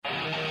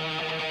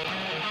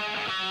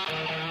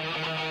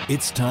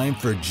It's time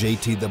for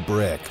JT the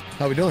Brick.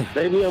 How we doing?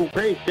 Baby, I'm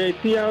great.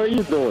 JT, how are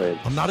you doing?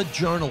 I'm not a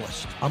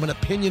journalist. I'm an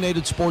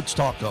opinionated sports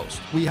talk host.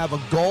 We have a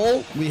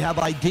goal. We have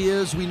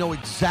ideas. We know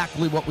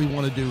exactly what we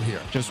want to do here.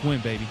 Just win,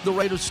 baby. The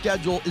Raiders'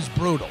 schedule is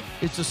brutal.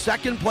 It's a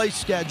second-place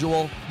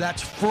schedule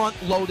that's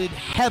front-loaded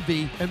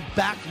heavy and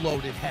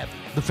back-loaded heavy.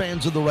 The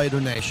fans of the Raider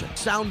Nation,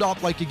 sound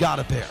off like you got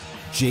a pair.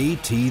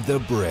 JT the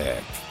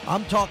Brick.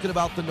 I'm talking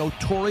about the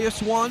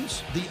notorious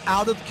ones, the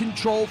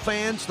out-of-control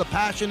fans, the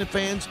passionate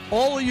fans.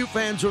 All of you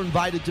fans are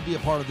invited to be a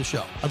part of the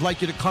show. I'd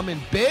like you to come in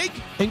big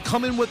and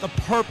come in with a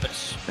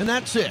purpose. And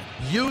that's it.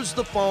 Use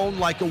the phone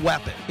like a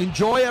weapon.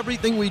 Enjoy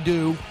everything we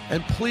do,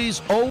 and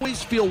please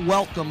always feel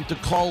welcome to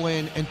call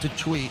in and to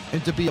tweet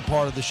and to be a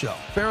part of the show.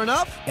 Fair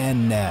enough?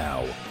 And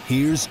now,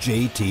 here's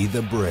JT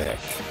the Brick.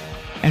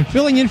 And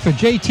filling in for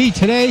JT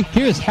today,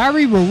 here's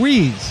Harry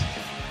Ruiz.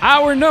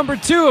 Hour number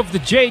 2 of the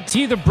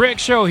JT the Brick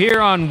Show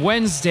here on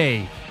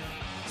Wednesday,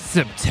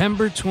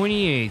 September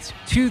 28th,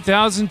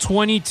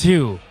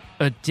 2022.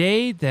 A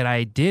day that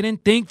I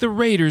didn't think the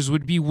Raiders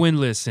would be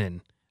winless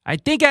in. I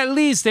think at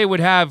least they would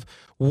have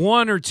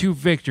 1 or 2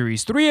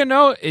 victories.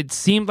 3-0, it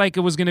seemed like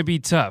it was going to be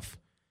tough.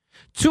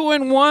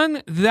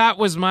 2-1, that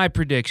was my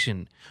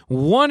prediction.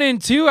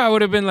 1-2, I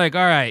would have been like,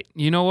 all right,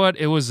 you know what?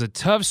 It was a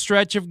tough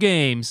stretch of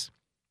games,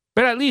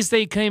 but at least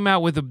they came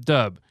out with a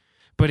dub.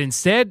 But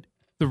instead,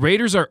 the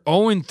Raiders are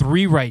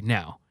 0-3 right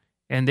now,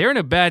 and they're in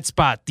a bad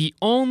spot. The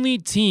only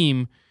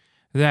team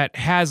that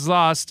has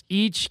lost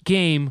each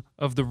game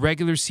of the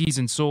regular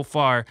season so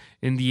far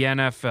in the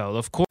NFL.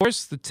 Of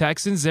course, the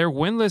Texans, they're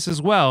winless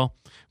as well,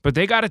 but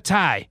they got a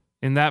tie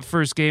in that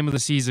first game of the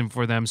season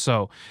for them.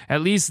 So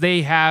at least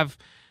they have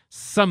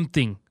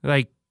something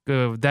like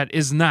that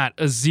is not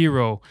a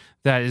 0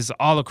 that is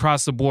all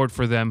across the board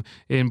for them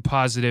in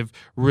positive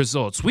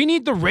results. We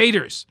need the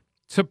Raiders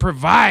to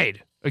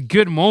provide a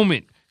good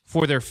moment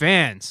for their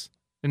fans.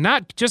 And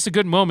not just a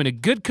good moment, a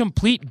good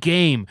complete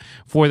game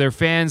for their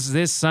fans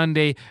this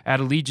Sunday at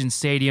Allegiant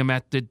Stadium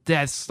at the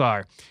Death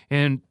Star.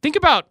 And think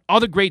about all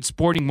the great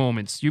sporting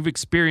moments you've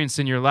experienced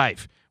in your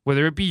life,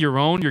 whether it be your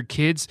own, your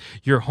kids,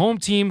 your home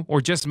team,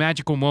 or just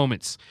magical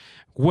moments.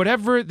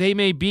 Whatever they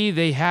may be,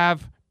 they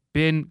have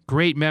been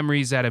great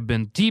memories that have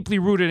been deeply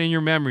rooted in your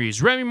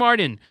memories. Remy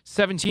Martin,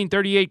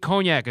 1738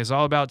 Cognac is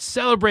all about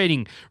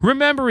celebrating,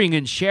 remembering,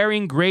 and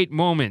sharing great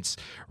moments.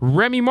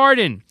 Remy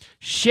Martin,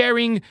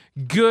 sharing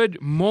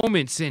good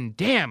moments. And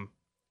damn,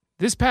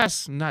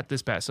 not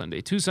this past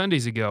Sunday, 2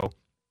 Sundays ago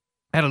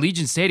at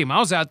Allegiant Stadium, I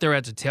was out there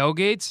at the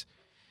tailgates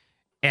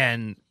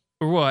and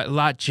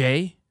Lot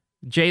J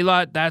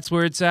Lot, that's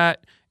where it's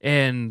at.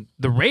 And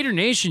the Raider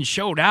Nation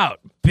showed out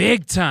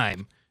big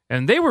time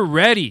and they were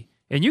ready.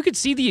 And you could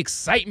see the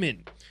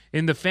excitement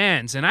in the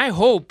fans. And I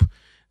hope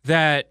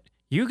that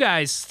you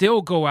guys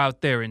still go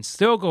out there and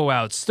still go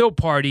out, still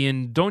party,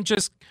 and don't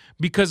just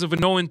because of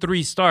an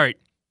 0-3 start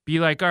be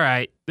like, all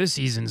right, this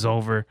season's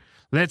over.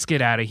 Let's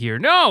get out of here.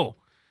 No,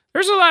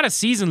 there's a lot of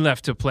season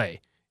left to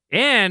play.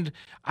 And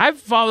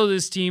I've followed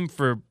this team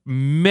for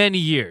many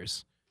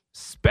years,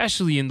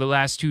 especially in the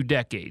last 2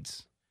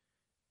 decades.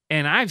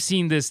 And I've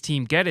seen this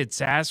team get its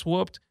ass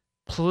whooped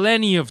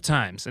plenty of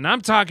times. And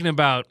I'm talking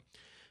about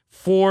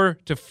 4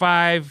 to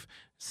 5,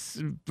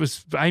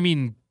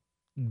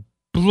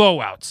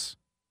 blowouts.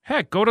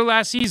 Heck, go to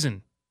last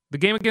season. The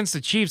game against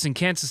the Chiefs in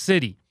Kansas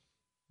City.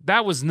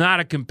 That was not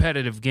a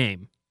competitive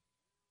game.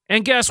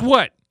 And guess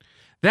what?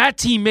 That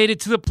team made it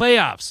to the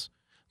playoffs.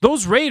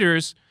 Those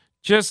Raiders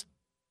just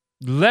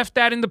left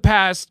that in the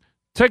past,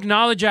 took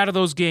knowledge out of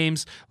those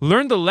games,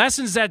 learned the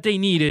lessons that they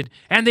needed,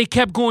 and they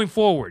kept going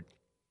forward.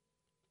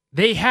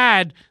 They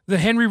had the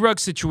Henry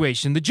Ruggs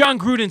situation, the John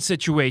Gruden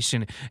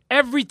situation.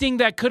 Everything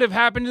that could have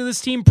happened to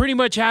this team pretty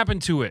much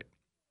happened to it.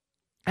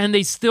 And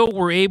they still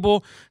were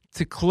able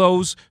to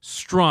close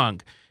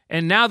strong.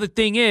 And now the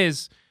thing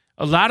is,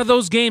 a lot of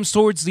those games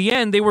towards the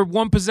end, they were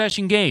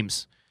one-possession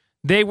games.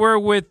 They were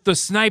with the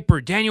sniper,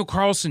 Daniel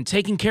Carlson,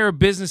 taking care of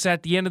business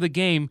at the end of the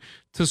game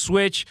to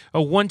switch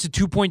a 1 to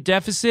 2 point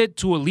deficit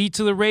to a lead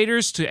to the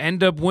Raiders to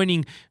end up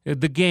winning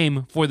the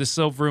game for the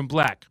Silver and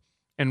Black.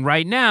 And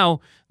right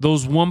now,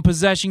 those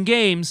one-possession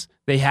games,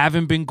 they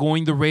haven't been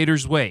going the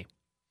Raiders' way.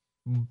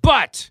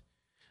 But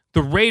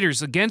the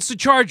Raiders against the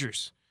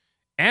Chargers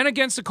and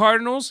against the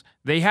Cardinals,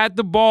 they had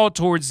the ball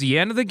towards the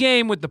end of the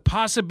game with the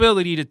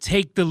possibility to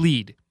take the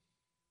lead.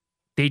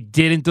 They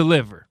didn't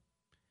deliver.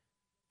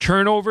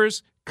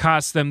 Turnovers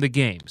cost them the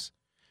games.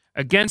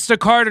 Against the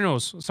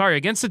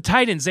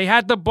Titans, they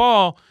had the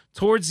ball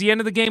towards the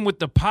end of the game with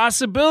the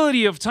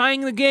possibility of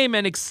tying the game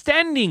and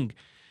extending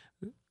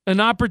an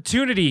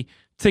opportunity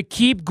to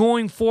keep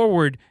going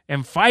forward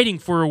and fighting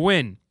for a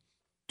win.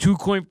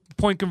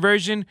 2-point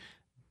conversion,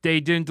 they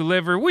didn't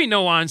deliver. We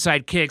know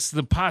onside kicks,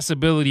 the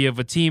possibility of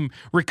a team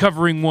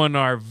recovering one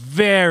are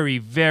very,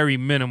 very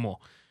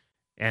minimal.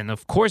 And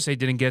of course, they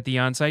didn't get the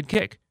onside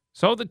kick.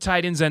 So the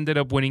Titans ended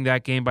up winning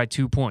that game by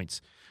 2 points.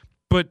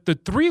 But the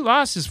 3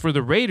 losses for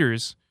the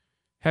Raiders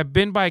have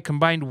been by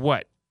combined,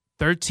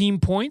 13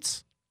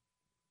 points?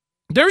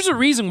 There's a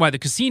reason why the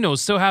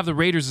casinos still have the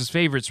Raiders as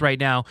favorites right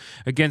now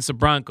against the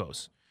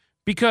Broncos.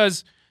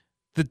 Because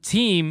the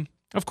team,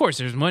 of course,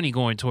 there's money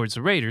going towards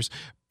the Raiders,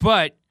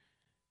 but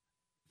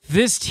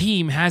this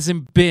team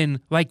hasn't been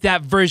like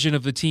that version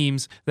of the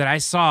teams that I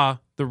saw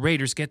the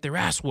Raiders get their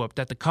ass whooped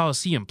at the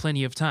Coliseum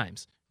plenty of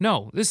times.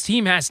 No, this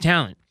team has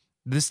talent.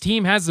 This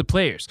team has the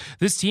players.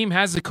 This team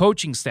has the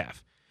coaching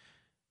staff.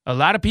 A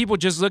lot of people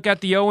just look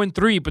at the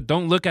 0-3, but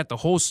don't look at the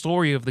whole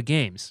story of the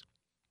games.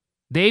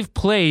 They've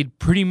played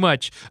pretty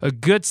much a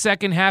good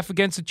second half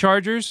against the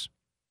Chargers,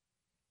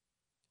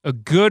 a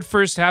good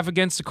first half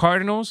against the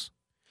Cardinals,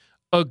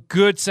 a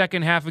good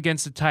second half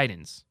against the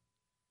Titans.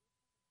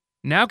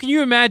 Now, can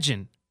you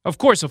imagine? Of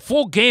course, a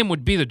full game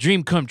would be the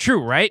dream come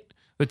true, right?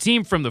 The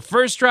team from the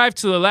first drive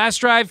to the last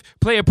drive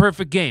play a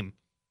perfect game.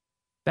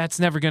 That's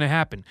never going to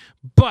happen.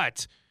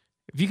 But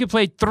if you can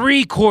play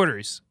 3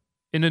 quarters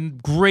in a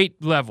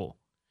great level,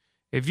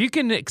 if you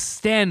can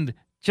extend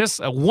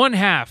just a 1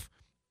 half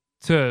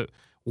to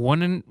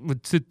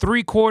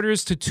 3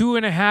 quarters to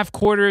 2.5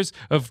 quarters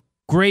of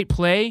great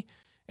play,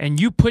 and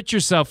you put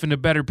yourself in a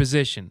better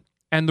position.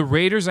 And the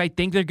Raiders, I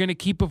think they're going to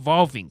keep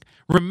evolving.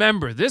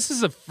 Remember, this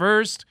is the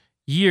first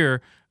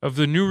year of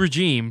the new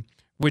regime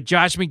with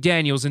Josh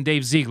McDaniels and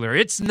Dave Ziegler.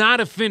 It's not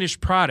a finished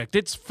product.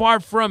 It's far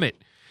from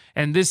it.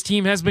 And this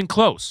team has been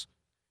close.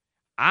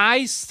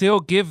 I still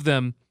give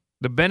them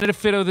the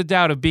benefit of the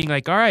doubt of being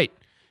like, all right,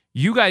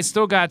 you guys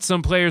still got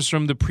some players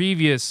from the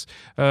previous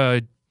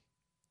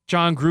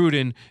John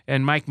Gruden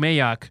and Mike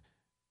Mayock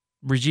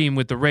regime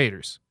with the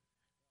Raiders.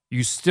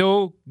 You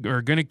still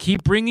are going to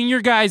keep bringing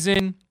your guys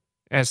in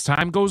as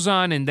time goes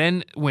on, and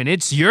then when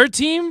it's your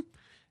team,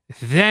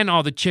 then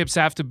all the chips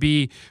have to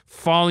be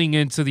falling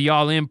into the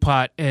all-in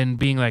pot and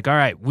being like, all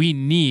right, we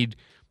need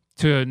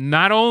to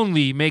not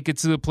only make it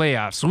to the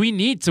playoffs, we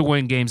need to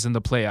win games in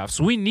the playoffs.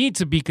 We need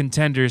to be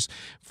contenders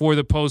for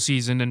the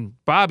postseason. And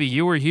Bobby,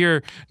 you were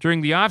here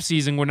during the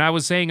offseason when I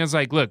was saying, I was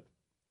like, look,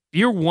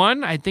 year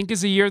 1, I think,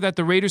 is a year that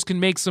the Raiders can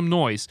make some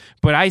noise,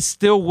 but I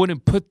still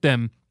wouldn't put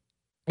them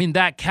in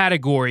that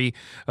category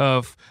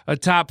of a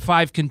top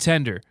 5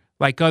 contender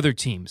like other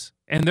teams.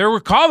 And there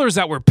were callers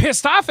that were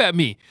pissed off at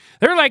me.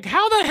 They're like,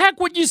 how the heck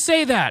would you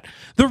say that?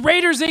 The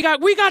Raiders, we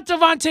got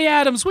Davante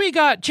Adams, we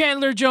got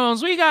Chandler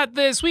Jones, we got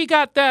this, we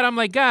got that. I'm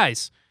like,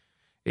 guys,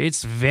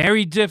 it's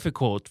very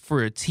difficult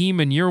for a team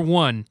in year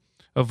 1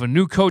 of a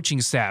new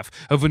coaching staff,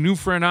 of a new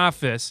front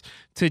office,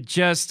 to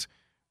just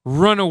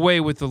run away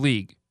with the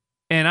league.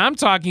 And I'm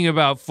talking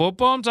about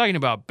football, I'm talking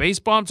about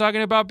baseball, I'm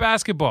talking about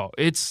basketball.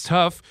 It's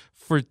tough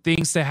for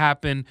things to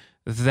happen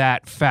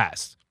that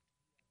fast.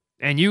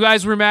 And you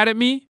guys were mad at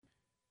me,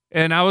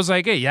 and I was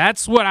like, hey,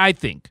 that's what I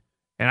think.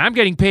 And I'm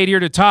getting paid here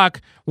to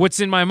talk what's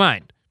in my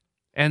mind.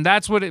 And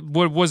that's what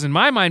was in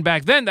my mind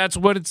back then. That's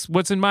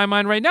what's in my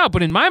mind right now.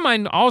 But in my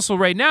mind also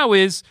right now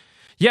is,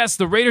 yes,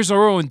 the Raiders are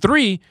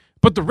 0-3,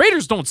 but the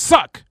Raiders don't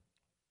suck.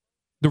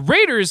 The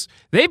Raiders,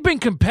 they've been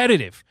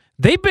competitive.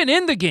 They've been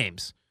in the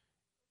games.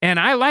 And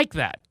I like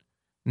that.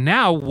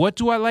 Now, what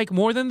do I like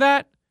more than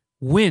that?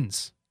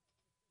 Wins.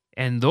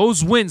 And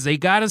those wins, they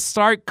got to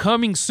start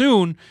coming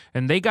soon,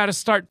 and they got to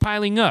start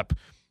piling up.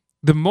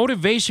 The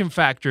motivation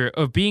factor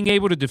of being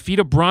able to defeat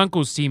a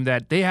Broncos team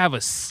that they have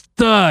a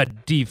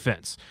stud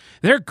defense.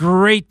 They're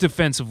great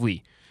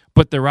defensively,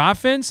 but their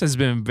offense has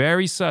been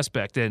very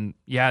suspect. And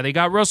yeah, they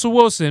got Russell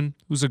Wilson,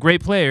 who's a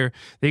great player.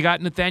 They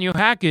got Nathaniel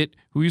Hackett,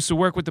 who used to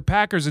work with the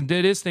Packers and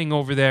did his thing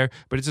over there,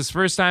 but it's his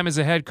first time as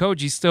a head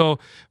coach. He's still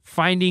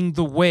finding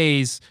the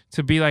ways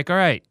to be like, all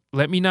right,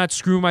 let me not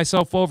screw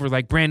myself over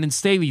like Brandon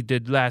Staley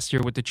did last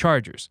year with the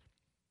Chargers.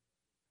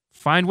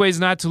 Find ways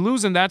not to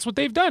lose, and that's what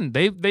they've done.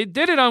 They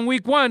did it on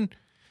week 1.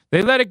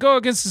 They let it go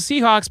against the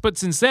Seahawks, but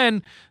since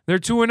then, they're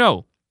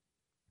 2-0.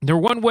 They're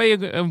one way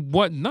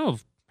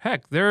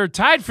they're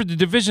tied for the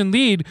division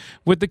lead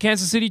with the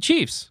Kansas City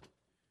Chiefs.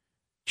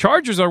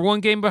 Chargers are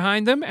 1 game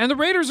behind them, and the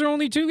Raiders are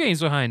only 2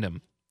 games behind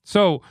them.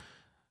 So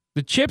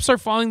the chips are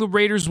falling the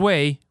Raiders'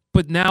 way,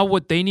 but now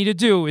what they need to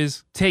do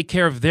is take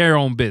care of their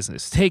own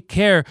business. Take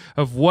care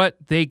of what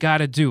they got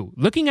to do.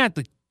 Looking at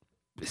the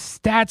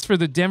stats for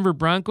the Denver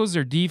Broncos,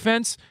 their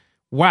defense,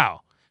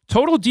 wow.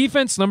 Total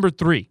defense, number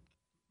 3.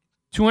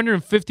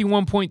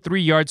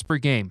 251.3 yards per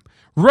game.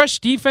 Rush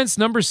defense,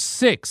 number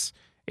 6.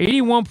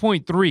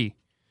 81.3.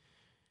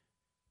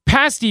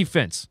 Pass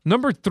defense,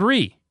 number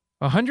 3.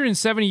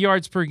 170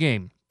 yards per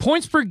game.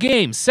 Points per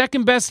game,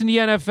 second best in the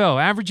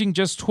NFL, averaging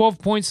just 12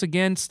 points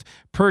against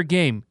per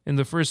game in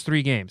the first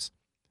 3 games.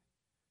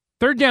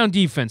 Third down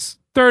defense,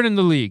 3rd in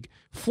the league.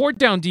 Fourth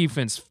down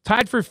defense,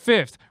 tied for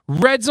 5th.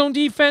 Red zone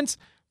defense,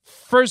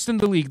 1st in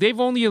the league. They've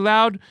only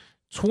allowed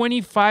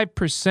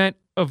 25%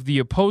 of the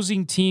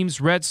opposing team's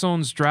red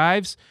zone's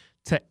drives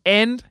to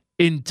end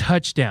in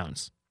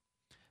touchdowns.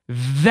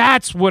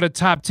 That's what a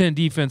top 10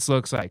 defense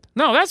looks like.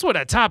 No, that's what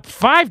a top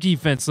 5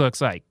 defense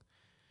looks like.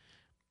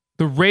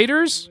 The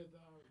Raiders,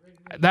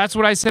 that's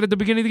what I said at the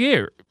beginning of the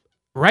year.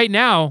 Right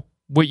now,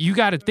 what you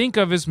got to think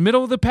of is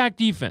middle of the pack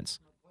defense.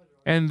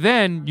 And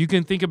then you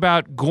can think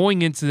about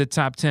going into the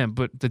top 10.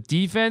 But the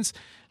defense,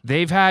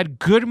 they've had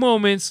good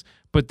moments,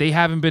 but they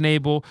haven't been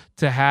able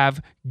to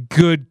have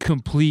good,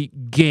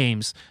 complete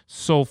games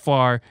so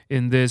far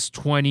in this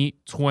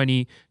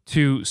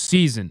 2022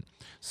 season.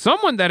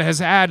 Someone that has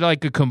had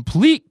like a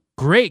complete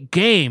great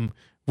game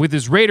with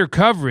his Raider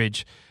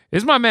coverage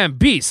is my man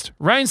Beast.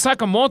 Ryan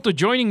Sakamoto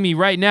joining me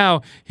right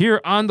now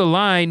here on the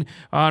line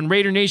on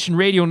Raider Nation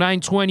Radio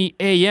 920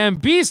 AM.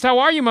 Beast, how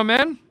are you, my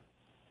man?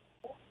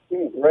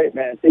 Great,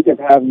 man. Thank you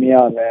for having me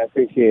on, man. I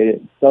appreciate it.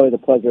 It's always a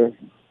pleasure.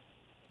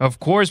 Of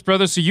course,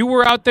 brother. So you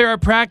were out there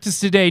at practice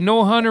today.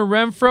 No Hunter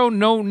Renfrow,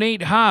 no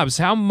Nate Hobbs.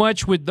 How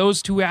much would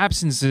those two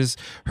absences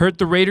hurt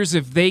the Raiders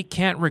if they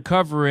can't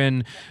recover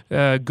and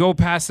go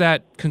past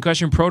that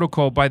concussion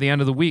protocol by the end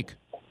of the week?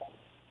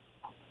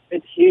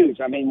 It's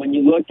huge. I mean, when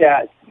you look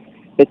at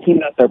the team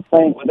that they're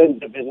playing within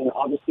the division,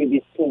 obviously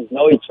these teams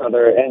know each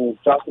other. And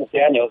Josh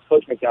McDaniels,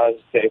 Coach McDaniels,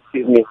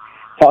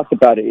 talked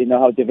about it. You know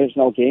how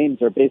divisional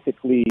games are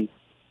basically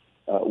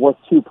worth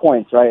 2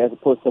 points, right, as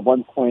opposed to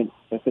 1 point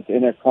if it's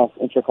an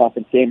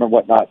intra-conference game or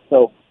whatnot.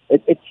 So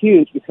it's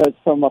huge because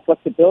from a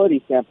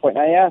flexibility standpoint,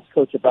 I asked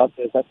Coach about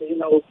this. I said,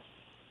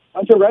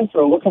 Hunter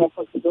Renfrow, what kind of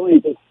flexibility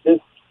does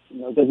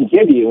he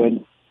give you?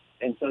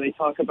 And so they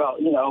talk about,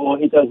 he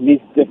does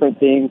these different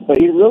things. But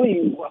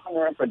what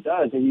Hunter Renfrow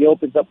does is he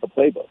opens up the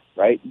playbook,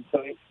 right? And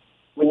so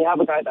when you have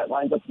a guy that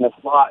lines up in the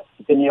slot,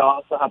 then you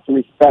also have to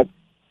respect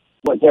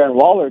what Darren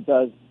Waller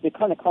does. They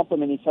kind of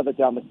complement each other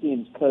down the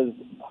seams because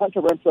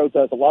Hunter Renfrow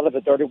does a lot of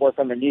the dirty work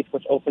underneath,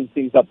 which opens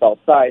things up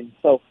outside.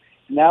 So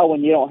now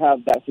when you don't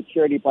have that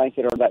security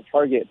blanket or that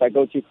target, that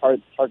go-to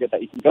target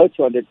that you can go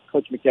to under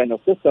Coach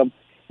McDaniel's system,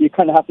 you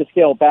kind of have to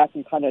scale back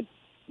and kind of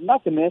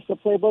not diminish the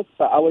playbook,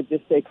 but I would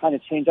just say kind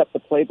of change up the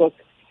playbook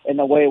in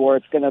a way where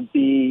it's going to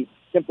be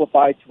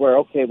simplified to where,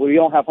 okay, well, we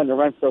don't have Hunter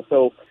Renfrow,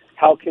 so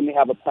how can we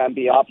have a plan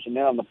B option?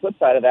 And on the flip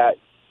side of that,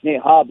 Nate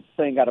Hobbs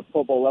playing at a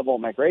Pro Bowl level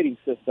in my grading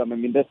system. I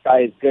mean, this guy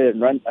is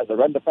good as a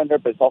run defender,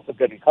 but he's also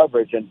good in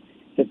coverage. And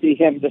to see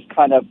him just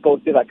kind of go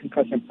through that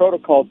concussion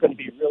protocol is going to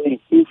be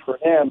really huge for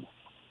him.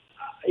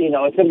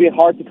 It's going to be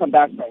hard to come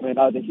back from it.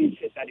 The huge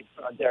hit that he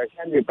put on Derrick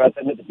Henry, but at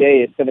the end of the day,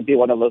 it's going to be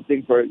one of those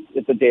things where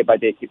it's a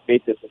day-by-day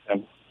basis with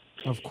him.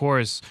 Of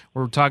course.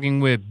 We're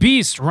talking with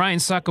Beast Ryan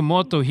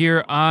Sakamoto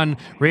here on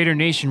Raider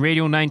Nation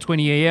Radio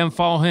 920 AM.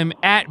 Follow him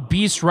at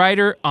Beast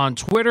Rider on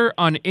Twitter,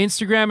 on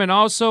Instagram, and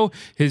also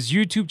his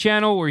YouTube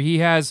channel where he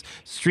has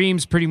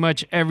streams pretty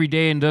much every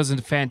day and does a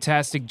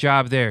fantastic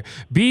job there.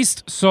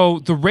 Beast, so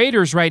the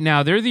Raiders right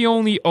now, they're the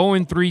only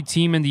 0-3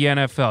 team in the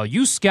NFL.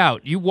 You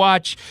scout, you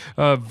watch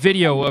a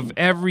video of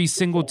every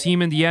single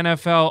team in the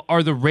NFL.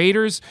 Are the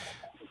Raiders...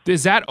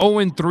 Is that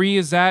 0-3?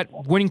 Is that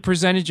winning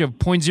percentage of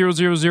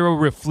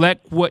 .000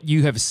 reflect what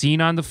you have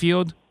seen on the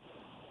field?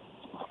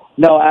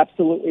 No,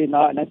 absolutely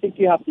not. And I think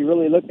you have to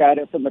really look at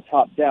it from the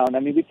top down.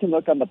 I mean, we can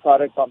look on the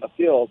product on the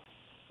field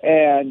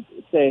and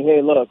say,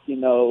 hey, look,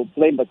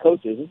 blame the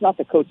coaches. It's not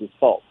the coach's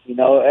fault.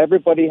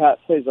 Everybody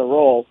plays a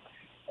role.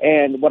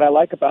 And what I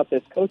like about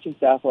this coaching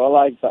staff, what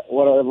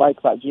I like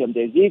about GM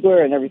Dave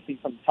Ziegler and everything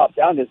from the top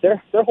down is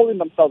they're holding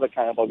themselves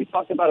accountable. We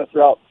talked about it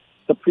throughout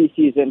the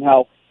preseason,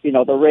 how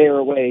the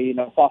Raider way,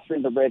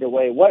 fostering the Raider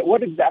way.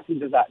 What exactly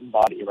does that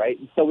embody, right?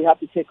 And so we have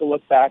to take a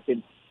look back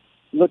and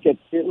look at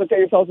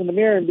yourselves in the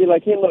mirror and be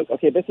like, hey, look,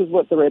 okay, this is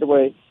what the Raider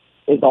way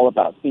is all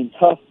about. It's being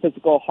tough,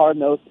 physical,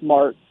 hard-nosed,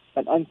 smart,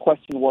 an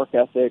unquestioned work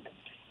ethic,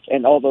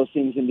 and all those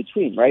things in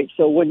between, right?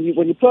 So when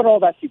you put all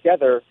that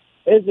together,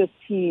 is this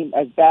team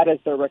as bad as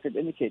their record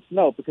indicates?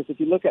 No, because if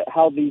you look at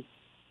how these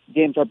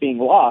games are being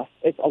lost,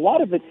 a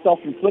lot of it's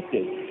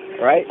self-inflicted,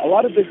 right? A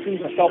lot of these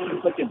things are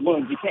self-inflicted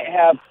wounds. You can't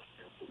have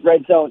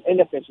red zone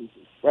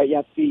inefficiencies, right? You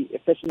have to be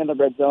efficient in the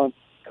red zone.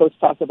 Coach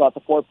talked about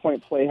the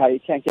 4-point play, how you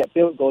can't get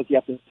field goals, you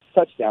have to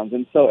touchdowns.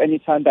 And so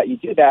anytime that you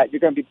do that,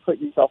 you're going to be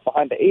putting yourself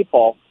behind the 8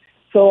 ball.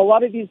 So a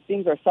lot of these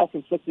things are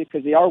self-inflicted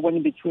because they are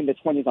winning between the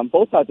 20s on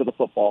both sides of the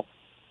football.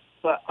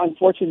 But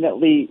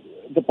unfortunately,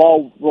 the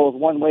ball rolls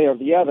one way or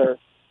the other.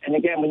 And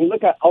again, when you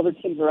look at other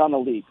teams around the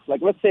league, like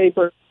let's say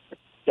for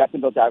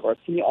Jacksonville Jaguars,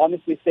 can you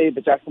honestly say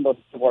the Jacksonville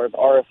Jaguars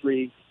are a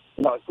 2-1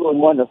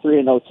 or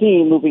 3-0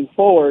 team moving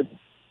forward?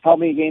 How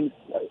many games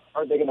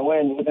are they going to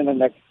win within the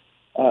next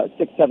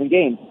 6-7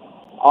 games?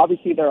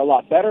 Obviously, they're a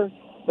lot better.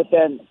 But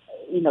then,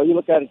 you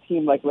look at a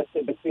team like, let's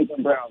say, the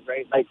Cleveland Browns,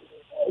 right? Like,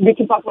 we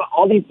can talk about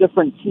all these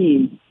different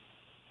teams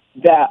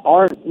that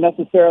aren't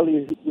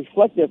necessarily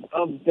reflective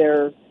of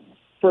their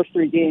first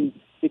 3 games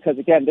because,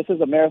 again, this is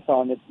a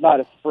marathon. It's not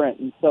a sprint.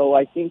 And so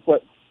I think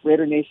what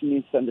Raider Nation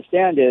needs to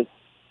understand is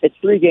it's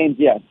 3 games,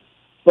 yes.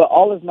 But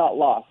all is not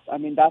lost. I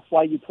mean, that's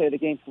why you play the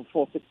game for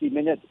full 60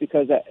 minutes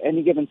because at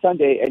any given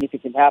Sunday, anything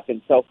can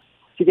happen. So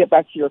to get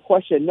back to your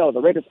question, no,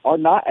 the Raiders are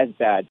not as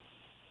bad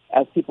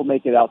as people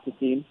make it out to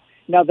seem.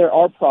 Now, there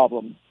are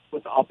problems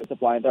with the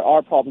offensive line. There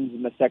are problems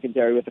in the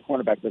secondary with the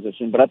cornerback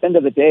position. But at the end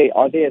of the day,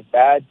 are they as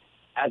bad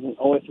as an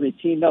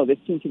 0-3 team? No, this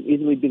team can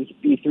easily be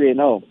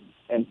 3-0.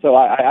 And so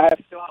I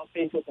have still have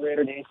faith with the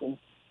Raider Nation.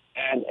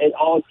 And it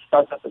all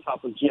starts at the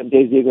top of GM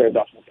Dave Ziegler and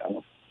Josh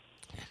McDaniels.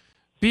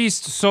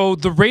 Beast, so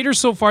the Raiders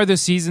so far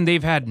this season,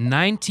 they've had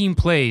 19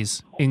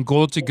 plays in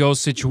goal-to-go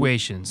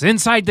situations,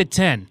 inside the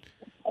 10.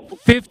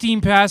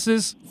 15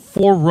 passes,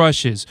 4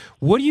 rushes.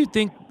 What do you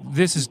think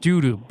this is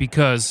due to?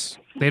 Because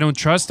they don't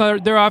trust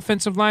their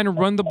offensive line to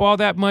run the ball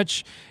that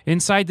much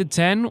inside the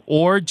 10,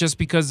 or just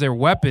because their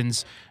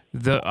weapons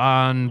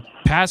on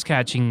pass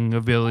catching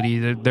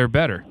ability, they're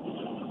better?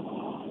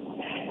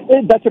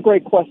 That's a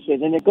great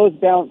question, and it goes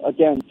down,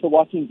 again, to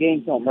watching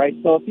game film, right?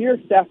 So if you're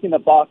stacking the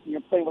box and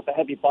you're playing with a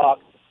heavy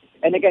box,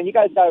 and again, you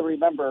guys got to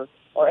remember,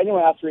 or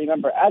anyone has to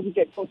remember, as you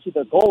get close to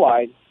the goal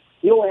line,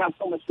 you only have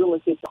so much real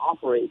estate to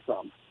operate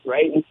from,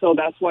 right? And so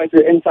that's why if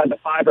you're inside the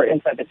 5 or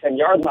inside the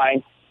 10-yard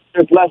line,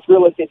 there's less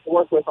real estate to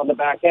work with on the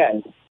back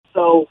end.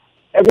 So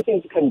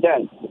everything's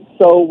condensed.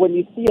 So when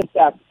you see a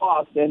stacked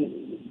box,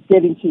 and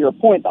getting to your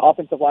point, the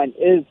offensive line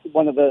is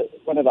one of the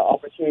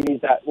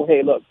opportunities that, well,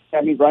 hey, look,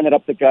 can we run it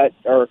up the gut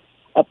or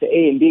up the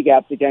A and B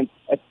gaps against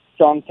a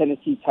strong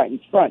Tennessee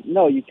Titans front?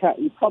 No, you can't.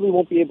 You probably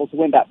won't be able to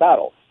win that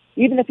battle.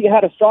 Even if you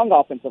had a strong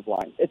offensive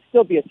line, it'd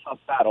still be a tough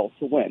battle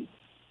to win.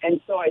 And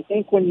so I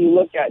think when you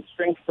look at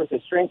strength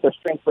versus strength or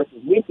strength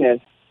versus weakness,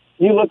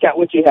 you look at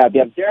what you have.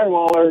 You have Darren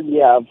Waller,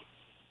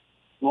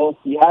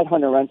 you had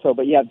Hunter Renfrow,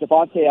 but you have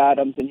Devontae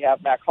Adams and you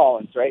have Matt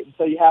Collins, right? And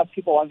so you have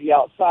people on the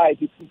outside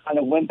who can kind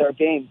of win their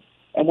games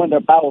and win their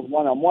battles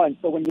one-on-one.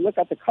 So when you look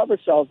at the cover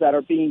shells that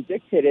are being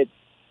dictated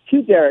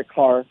to Derek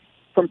Carr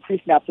from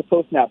pre-snap to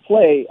post-snap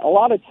play, a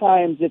lot of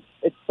times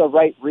it's the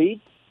right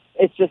read.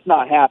 It's just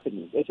not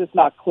happening. It's just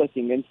not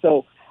clicking. And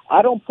so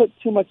I don't put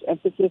too much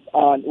emphasis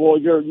on, well,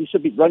 you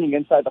should be running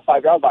inside the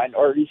 5-yard line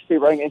or you should be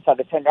running inside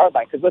the 10-yard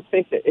line. Because let's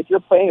face it, if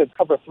you're playing a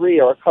cover 3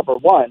 or a cover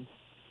 1,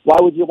 why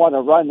would you want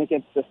to run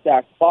against the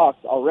stacked box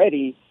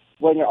already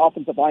when your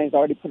offensive line is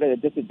already put at a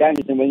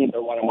disadvantage in winning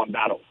their one-on-one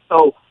battle?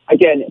 So,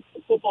 again,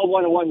 football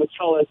 101 would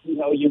tell us,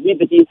 you read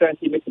the defense,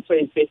 you make the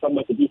plays based on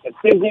what the defense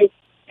gives you,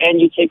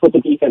 and you take what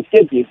the defense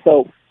gives you.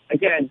 So,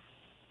 again,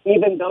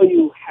 even though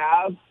you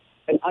have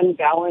an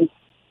unbalanced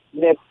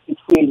mix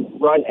between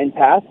run and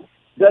pass,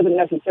 doesn't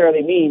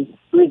necessarily mean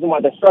the reason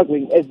why they're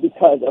struggling is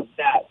because of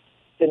that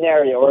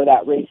scenario or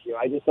that ratio.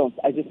 I just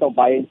don't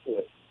buy into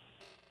it.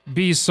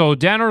 So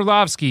Dan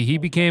Orlovsky, he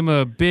became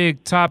a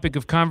big topic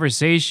of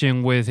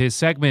conversation with his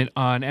segment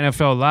on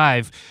NFL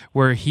Live,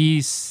 where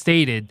he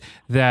stated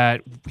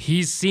that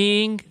he's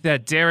seeing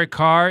that Derek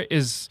Carr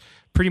is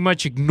pretty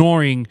much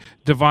ignoring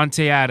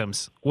Davante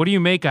Adams. What do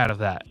you make out of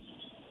that?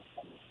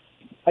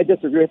 I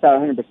disagree with that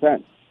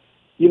 100%.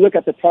 You look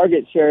at the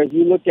target shares,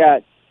 you look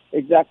at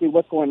exactly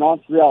what's going on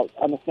throughout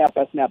on a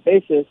snap-by-snap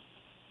basis,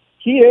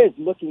 he is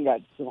looking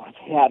at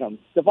Davante Adams.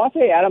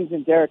 Davante Adams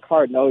and Derek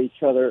Carr know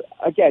each other.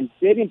 Again,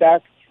 dating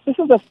back, this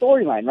is a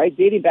storyline, right?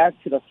 Dating back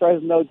to the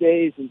Fresno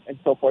days and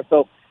so forth.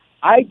 So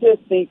I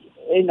just think,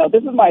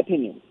 this is my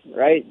opinion,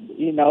 right?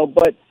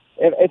 But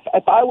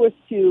if I was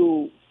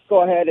to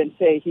go ahead and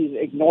say he's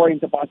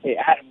ignoring Davante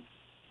Adams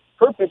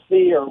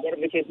purposely or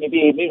whatever the case may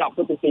be, maybe not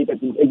purposely, but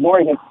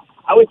ignoring him,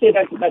 I would say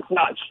that's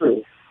not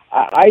true.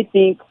 I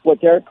think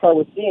what Derek Carr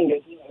was seeing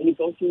is, you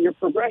go through your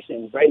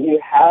progressions, right? You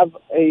have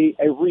a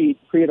read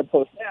pre and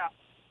post snap.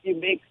 You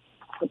make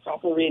the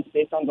proper reads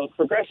based on those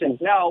progressions.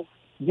 Now,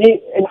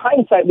 in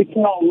hindsight, we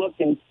can all look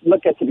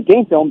at the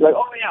game film and be like,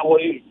 oh yeah, well,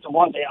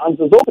 Davante Adams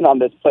was open on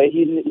this play.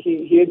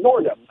 He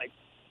ignored him.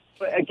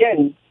 But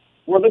again,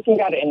 we're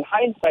looking at it in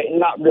hindsight and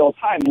not real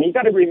time. And you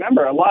got to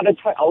remember, a lot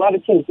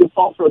of teams do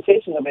false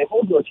rotation and they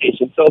hold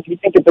rotation. So if you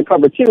think it's a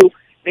cover 2,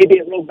 maybe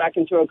it rolls back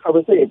into a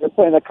cover 3. If you're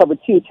playing a cover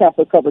 2,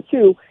 Tampa cover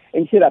 2,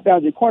 and you see that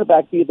boundary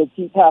cornerback be the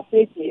deep half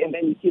safety, and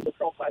then you see the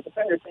pro flat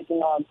defender taking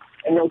on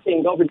and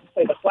rotating over to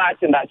play the flats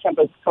in that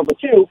Tampa cover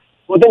 2,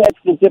 well, then it's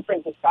the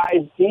different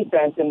disguised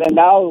defense, and then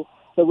now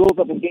the rules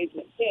of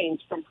engagement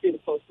change from pre to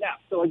post snap.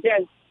 So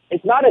again,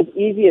 it's not as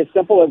easy as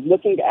simple as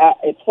looking at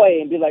a play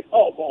and be like,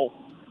 oh,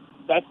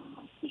 well,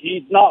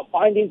 he's not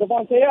finding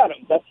Davante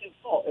Adams. That's his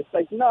fault. It's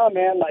like, no,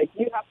 man,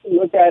 you have to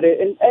look at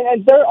it,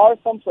 and there are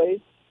some plays,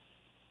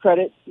 there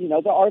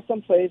are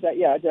some plays that,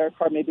 Derek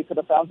Carr maybe could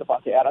have found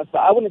Davante Adams, but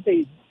I wouldn't say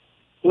he's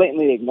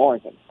blatantly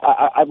ignoring him.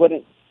 I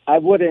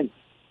wouldn't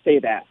say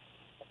that.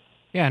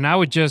 Yeah, and I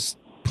would just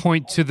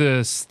point to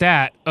the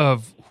stat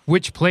of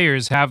which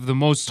players have the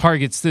most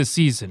targets this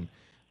season.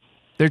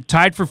 They're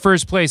tied for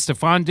first place,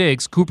 Stephon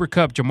Diggs, Cooper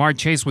Kupp, Jamar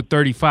Chase with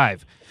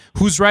 35.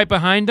 Who's right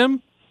behind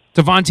them?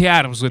 Davante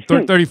Adams with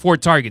 34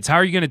 targets. How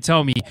are you going to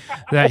tell me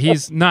that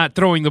he's not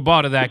throwing the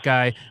ball to that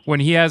guy when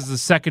he has the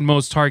second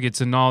most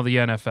targets in all the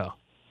NFL?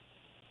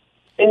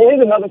 And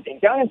here's another thing.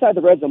 Down inside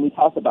the red zone, we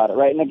talked about it,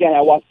 right? And again,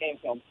 I watch game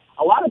film.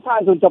 A lot of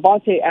times when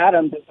Davante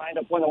Adams is lined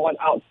up one-on-one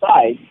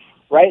outside,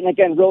 right? And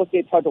again, real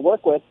estate's hard to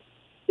work with.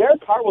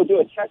 Derek Carr will do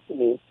a check to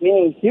me,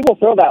 meaning he will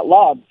throw that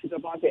lob to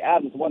Davante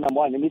Adams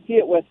one-on-one. And we see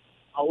it with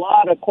a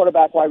lot of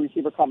quarterback wide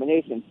receiver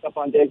combinations.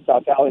 Stephon Diggs,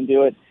 Josh Allen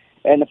do it,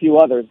 and a few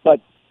others.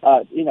 But,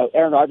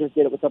 Aaron Rodgers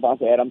did it with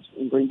Davante Adams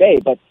in Green Bay.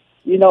 But,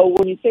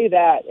 when you say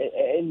that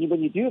and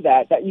when you do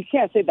that you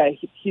can't say that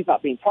he's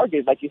not being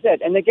targeted, like you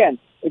said. And again,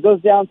 it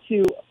goes down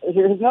to,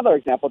 here's another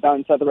example down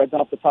inside the red zone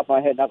off the top of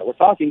my head now that we're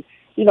talking.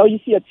 You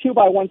see a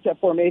 2-by-1 set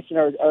formation,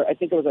 or I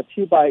think it was a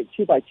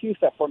 2-by-2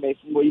 set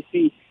formation where you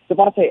see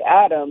Davante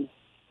Adams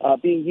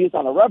being used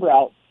on a rub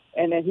route.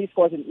 and then he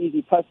scores an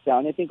easy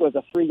touchdown. I think it was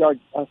a 3-yard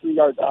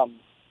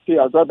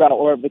rub route,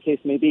 or whatever the case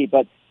may be.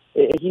 But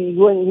he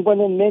went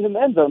in and made an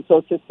end zone.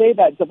 So to say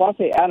that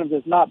Davante Adams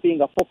is not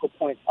being a focal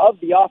point of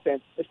the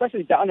offense,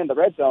 especially down in the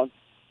red zone,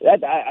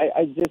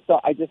 I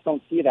just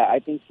don't see that. I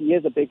think he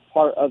is a big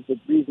part of the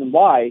reason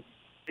why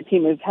the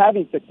team is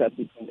having success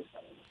between this.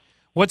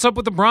 What's up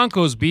with the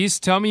Broncos,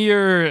 Beast? Tell me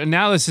your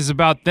analysis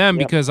about them,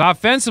 because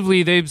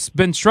offensively they've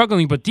been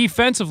struggling, but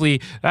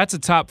defensively that's a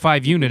top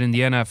 5 unit in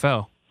the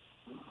NFL.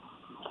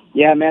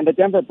 Yeah, man, the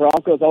Denver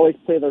Broncos always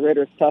play the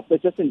Raiders tough,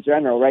 but just in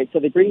general, right? So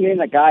they bring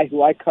in a guy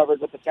who I covered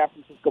with the San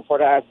Francisco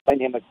 49ers by the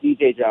name of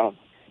DJ Jones.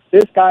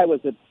 This guy was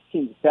the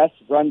team's best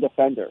run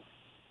defender.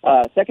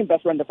 Second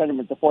best run defender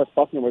when DeForest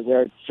Buckner was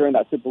there during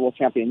that Super Bowl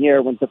champion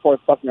year. When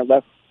DeForest Buckner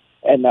left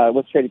and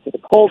was traded to the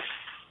Colts,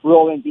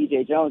 roll in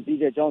DJ Jones.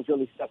 DJ Jones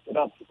really stepped it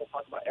up. People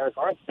talk about Eric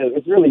Armstead.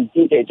 It's really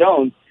DJ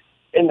Jones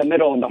in the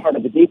middle and the heart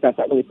of the defense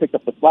that really picked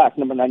up the slack,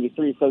 number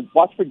 93. So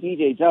watch for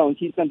DJ Jones.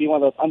 He's going to be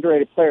one of those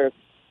underrated players.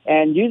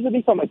 And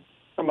usually from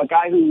a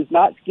guy who's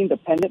not scheme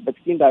dependent but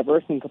scheme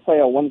diverse and can play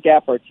a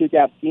 1-gap or a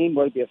 2-gap scheme,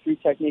 whether it be a 3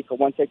 technique or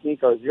 1 technique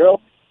or a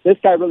 0, this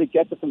guy really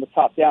gets it from the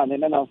top down.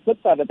 And then on the flip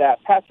side of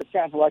that, Patrick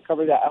Surtain, who I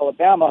covered at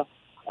Alabama,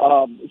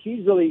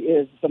 he really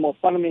is the most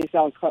fundamentally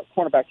sound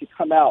cornerback to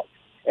come out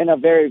in a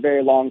very,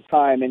 very long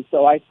time. And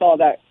so I saw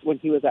that when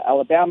he was at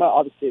Alabama.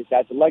 Obviously, his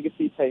dad's a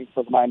legacy, playing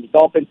for the Miami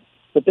Dolphins.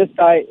 But this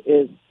guy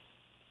is,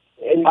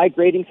 in my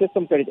grading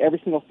system, graded every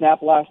single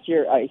snap last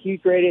year. He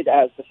graded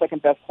as the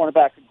second-best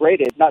cornerback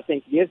graded. Not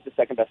saying he is the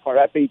second-best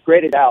cornerback, but he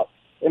graded out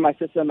in my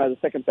system as the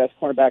second-best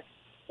cornerback.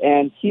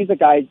 And he's a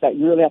guy that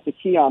you really have to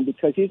key on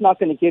because he's not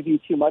going to give you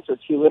too much or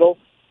too little.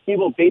 He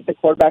will bait the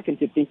quarterback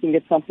into thinking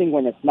it's something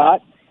when it's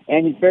not.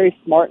 And he's very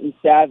smart and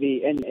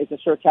savvy and is a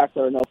sure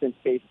tackler in open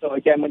space. So,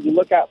 again, when you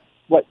look at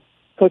what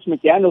Coach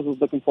McDaniels was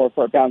looking for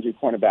a boundary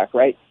cornerback,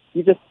 right,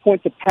 you just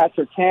point to Pat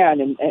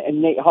Surtain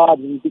and Nate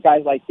Hobbs and the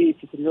guys like these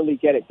who can really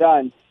get it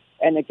done.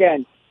 And,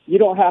 again, you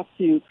don't have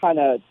to kind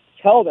of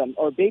tell them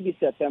or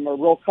babysit them or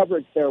roll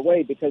coverage their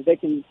way because they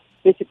can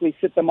basically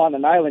sit them on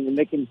an island and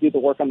they can do the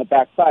work on the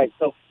backside.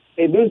 So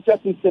they lose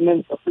Justin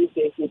Simmons for free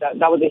safety. That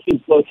was a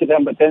huge blow to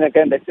them. But then,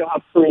 again, they still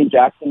have Kareem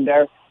Jackson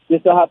there. They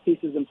still have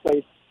pieces in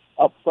place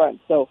up front.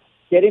 So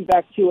getting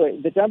back to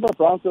it, the Denver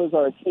Broncos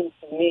are a team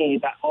to me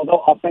that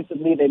although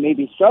offensively they may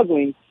be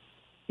struggling,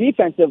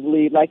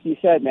 defensively, like you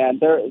said, man,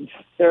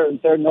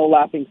 they're no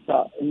laughing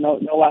stock. No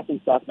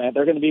laughing stock, man.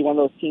 They're going to be one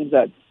of those teams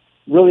that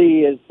really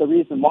is the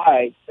reason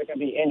why they're going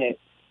to be in it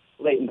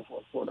late in the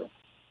fourth quarter.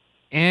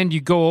 And you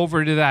go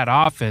over to that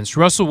offense.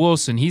 Russell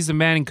Wilson, he's the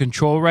man in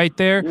control right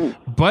there,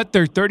 but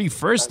they're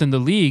 31st in the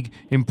league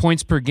in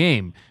points per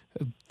game.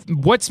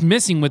 What's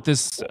missing with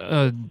this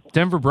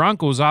Denver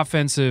Broncos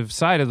offensive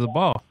side of the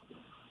ball?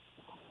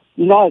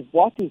 You know, I was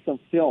watching some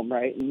film,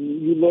 right,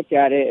 and you look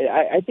at it,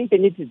 I think they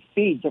need to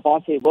feed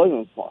Javonte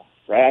Williams more,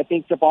 right? I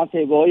think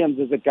Javonte Williams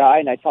is a guy,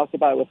 and I talked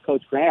about it with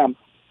Coach Graham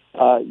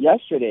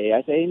yesterday.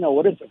 I say,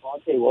 what does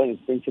Javonte Williams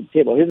bring to the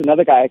table? Here's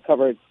another guy I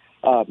covered.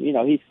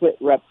 He split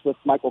reps with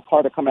Michael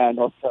Carter coming out of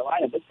North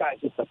Carolina. This guy's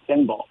just a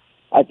pinball.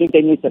 I think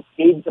they need to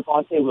feed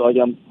Javonte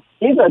Williams.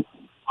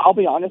 I'll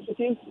be honest with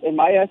you, in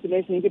my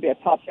estimation, he could be a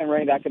top 10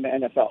 running back in the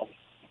NFL.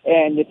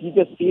 And if you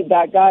just feed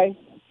that guy,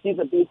 he's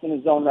a beast in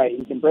his own right.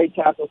 He can break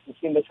tackles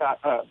between the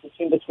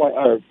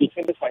 20s. He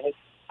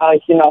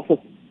can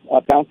also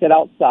bounce it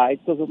outside.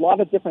 So there's a lot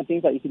of different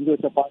things that you can do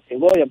with Javonte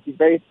Williams. He's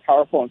very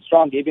powerful and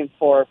strong, even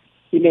for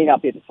he may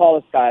not be the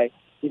tallest guy.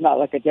 He's not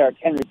like a Derrick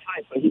Henry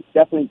type, but he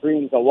definitely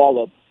brings a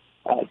wall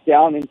of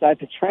down inside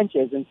the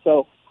trenches. And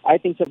so I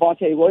think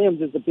Javonte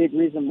Williams is a big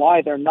reason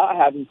why they're not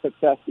having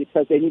success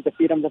because they need to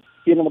feed him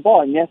the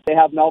ball. And yes, they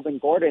have Melvin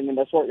Gordon in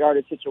the short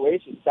yardage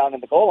situations down in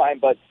the goal line,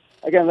 but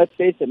again, let's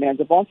face it, man,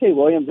 Javonte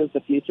Williams is the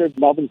future.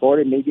 Melvin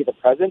Gordon may be the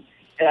present.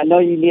 And I know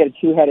you need a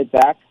two-headed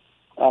back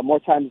more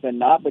times than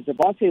not, but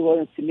Javonte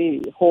Williams, to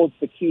me, holds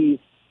the keys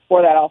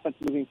for that offense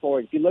moving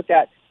forward. If you look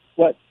at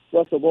what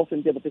Russell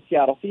Wilson did with the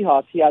Seattle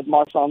Seahawks, he had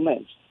Marshawn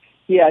Lynch.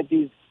 He had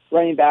these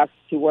running backs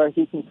to where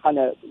he can kind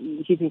of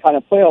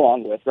play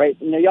along with, right?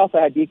 You also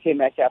had DK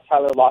Metcalf,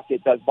 Tyler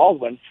Lockett, Doug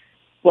Baldwin,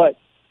 but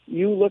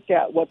you look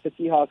at what the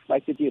Seahawks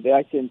like to do. They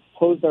like to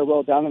impose their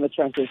will down in the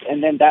trenches,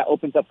 and then that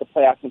opens up the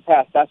play-action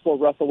pass. That's where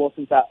Russell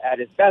Wilson's at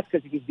his best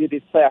because he can do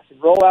these play-action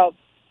rollouts.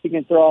 He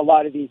can throw a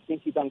lot of these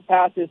dinky-dunk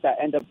passes that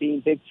end up being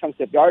big chunks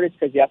of yardage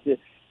because you have to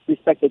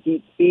respect the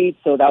deep speed.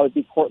 So that would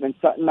be Cortland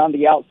Sutton on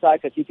the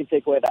outside because he can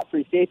take away that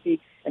free safety,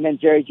 and then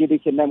Jerry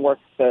Jeudy can then work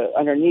the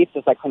underneath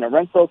just like Hunter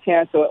Renfrow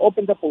can. So it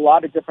opens up a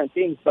lot of different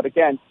things. But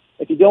again,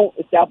 if you don't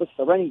establish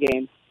the running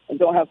game and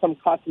don't have some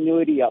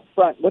continuity up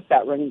front with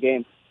that running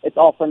game, it's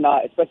all for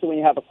naught, especially when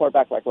you have a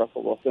quarterback like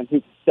Russell Wilson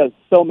who does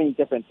so many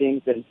different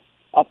things and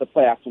off the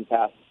play-action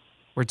pass.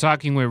 We're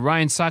talking with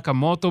Ryan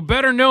Sakamoto,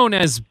 better known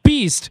as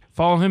Beast.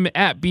 Follow him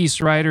at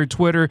Beast Rider,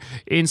 Twitter,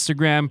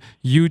 Instagram,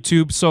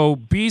 YouTube. So,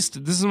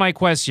 Beast, this is my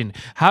question.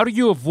 How do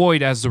you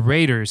avoid, as the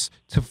Raiders,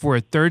 for a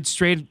third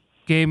straight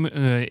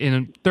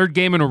third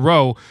game in a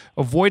row,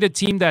 avoid a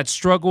team that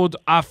struggled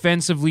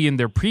offensively in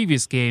their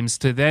previous games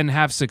to then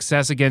have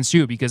success against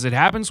you? Because it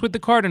happens with the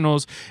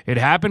Cardinals. It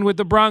happened with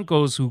the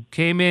Broncos, who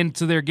came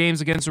into their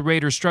games against the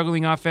Raiders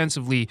struggling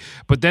offensively,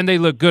 but then they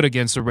look good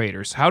against the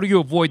Raiders. How do you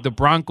avoid the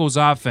Broncos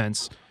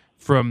offense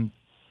from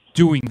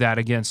doing that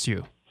against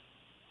you?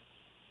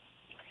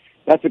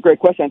 That's a great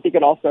question. I think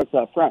it all starts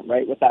up front,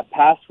 right, with that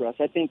pass rush.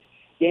 I think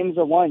games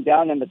are won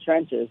down in the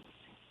trenches.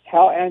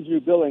 How Andrew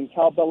Billings,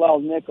 how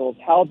Bilal Nichols,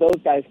 how those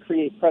guys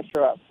create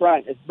pressure up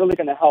front is really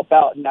going to help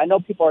out. And I know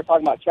people are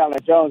talking about Chandler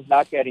Jones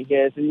not getting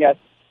his, and yes,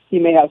 he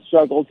may have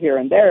struggled here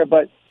and there,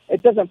 but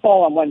it doesn't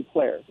fall on one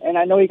player. And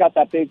I know he got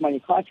that big money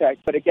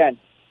contract, but again,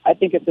 I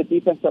think it's the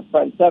defensive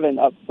front seven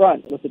up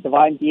front with the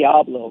Divine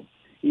Diablo.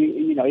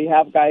 You know, you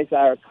have guys that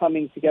are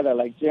coming together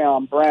like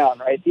Jayon Brown,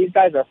 right? These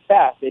guys are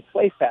fast. They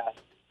play fast.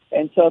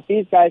 And so if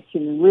these guys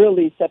can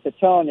really set the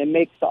tone and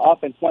make the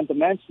offense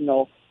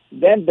one-dimensional,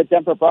 then the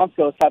Denver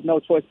Broncos have no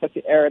choice but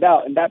to air it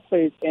out. And that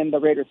plays in the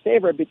Raiders'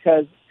 favor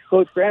because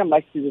Coach Graham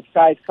likes to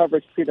disguise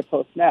coverage pre to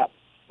post snap.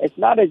 It's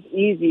not as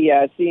easy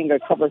as seeing a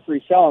cover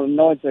 3 shell and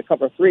knowing it's a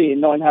cover 3 and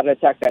knowing how to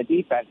attack that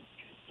defense.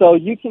 So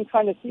you can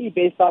kind of see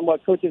based on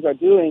what coaches are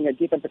doing and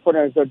defensive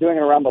coordinators are doing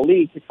around the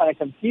league to kind of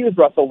confuse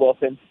Russell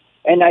Wilson.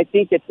 And I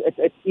think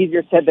it's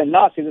easier said than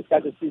not because this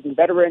guy's a seasoned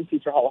veteran,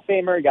 future Hall of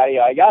Famer, yada,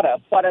 yada, yada.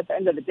 But at the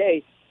end of the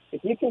day,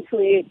 if you can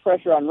create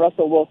pressure on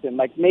Russell Wilson,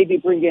 like maybe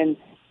bring in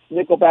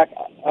nickelback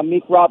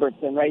Amik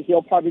Robertson, right?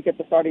 He'll probably get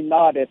the starting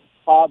nod if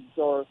Hobbs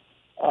or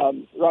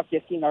Rock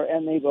Yassin are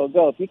unable to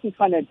go. If you can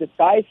kind of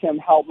disguise him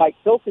how Mike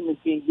Hilton is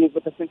being used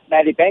with the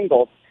Cincinnati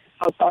Bengals,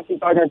 how Chauncey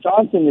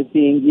Gardner-Johnson is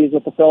being used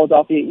with the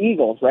Philadelphia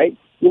Eagles, right?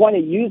 You want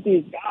to use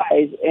these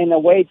guys in a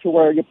way to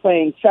where you're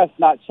playing chess,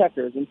 not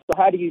checkers. And so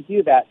how do you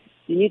do that?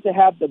 You need to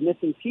have the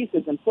missing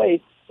pieces in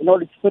place in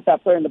order to put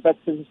that player in the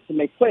best position to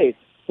make plays.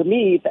 To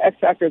me, the X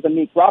factor is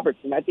Amik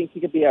Robertson. I think he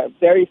could be a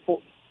very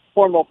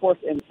formal force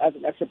as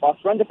an extra box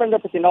run defender,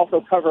 but can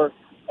also cover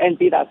and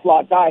be that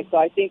slot guy. So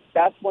I think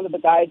that's one of the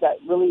guys that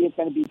really is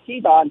going to be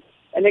keyed on.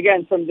 And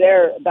again, from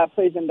there, that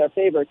plays in their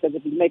favor because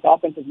if you make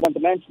offenses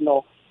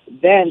one-dimensional,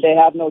 then they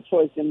have no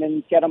choice, and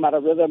then get them out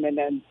of rhythm, and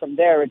then from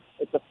there,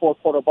 it's a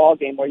 4-quarter ball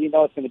game where you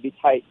know it's going to be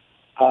tight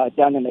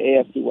down in the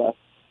AFC West.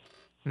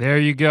 There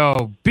you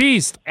go.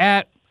 Beast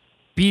at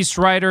Beast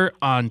Rider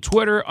on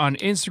Twitter, on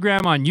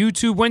Instagram, on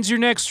YouTube. When's your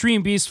next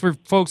stream, Beast, for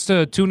folks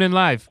to tune in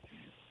live?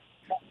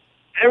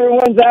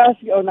 Everyone's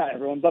asking, not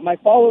everyone, but my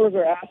followers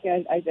are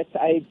asking.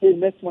 I did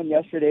miss one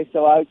yesterday,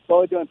 so I was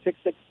going doing pick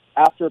six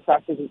after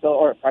practice is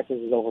over, or practice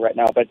is over right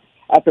now, but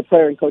after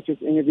player and coaches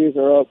interviews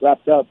are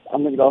wrapped up,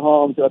 I'm going to go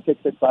home, do a pick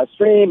six live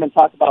stream, and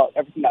talk about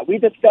everything that we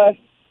discussed.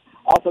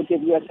 Also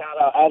give you a shout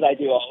out, as I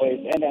do always,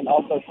 and then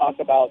also talk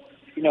about,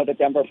 the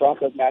Denver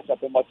Broncos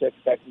matchup and what to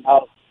expect and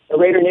how the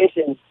Raider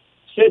Nation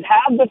should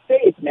have the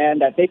faith, man,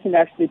 that they can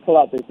actually pull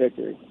out this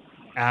victory.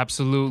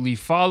 Absolutely.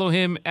 Follow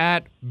him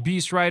at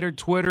Beast Rider,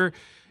 Twitter,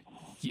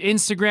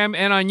 Instagram,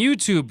 and on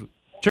YouTube.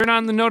 Turn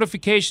on the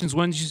notifications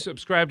once you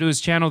subscribe to his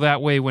channel.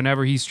 That way,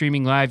 whenever he's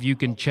streaming live, you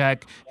can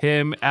check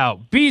him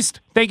out.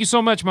 Beast, thank you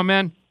so much, my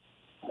man.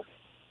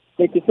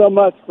 Thank you so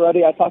much,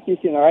 Freddie. I'll talk to you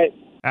soon, all right?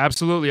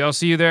 Absolutely. I'll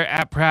see you there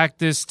at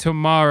practice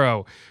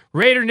tomorrow.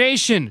 Raider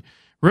Nation,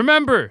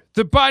 remember,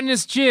 the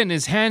Botanist Gin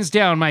is hands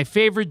down my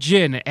favorite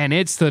gin, and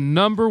it's the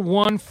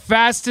 #1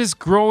 fastest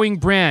growing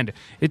brand.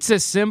 It's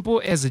as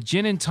simple as a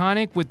gin and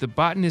tonic with the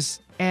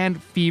Botanist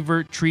and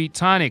Fever Tree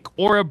Tonic,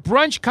 or a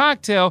brunch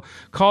cocktail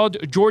called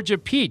Georgia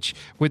Peach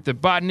with the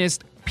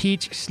Botanist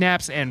Peach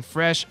Snaps and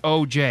Fresh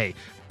OJ.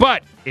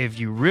 But if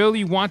you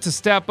really want to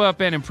step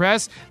up and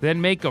impress,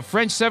 then make a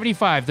French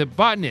 75, the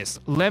Botanist,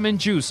 lemon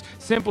juice,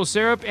 simple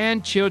syrup,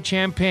 and chilled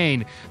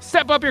champagne.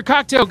 Step up your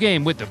cocktail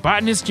game with the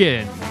Botanist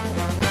Gin.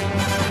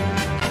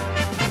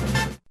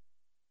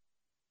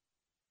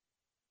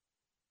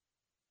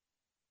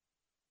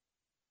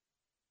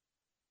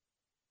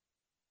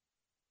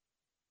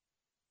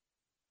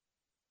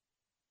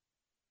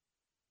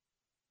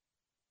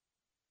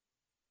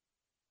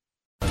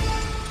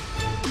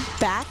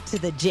 Back to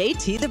the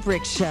JT the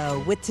Brick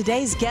Show with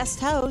today's guest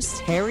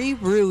host, Harry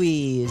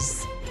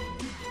Ruiz.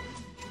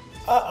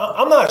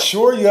 I'm not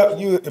sure.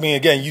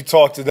 Again, you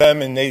talked to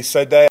them and they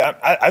said that.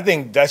 I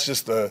think that's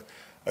just a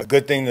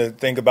good thing to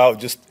think about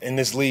just in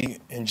this league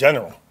in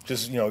general.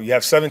 Just, you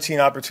have 17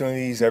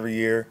 opportunities every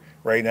year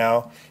right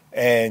now,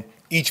 and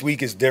each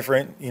week is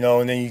different,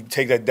 and then you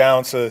take that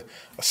down to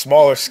a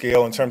smaller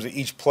scale in terms of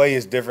each play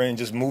is different and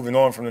just moving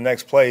on from the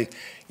next play.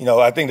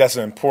 I think that's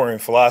an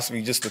important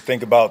philosophy just to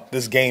think about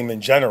this game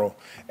in general.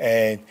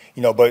 And,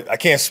 but I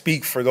can't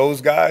speak for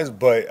those guys,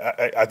 but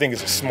I think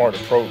it's a smart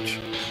approach.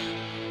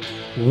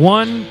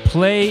 One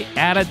play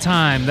at a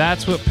time.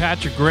 That's what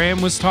Patrick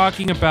Graham was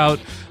talking about,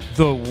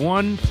 the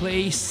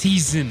one-play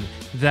season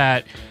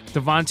that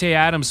Davante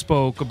Adams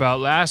spoke about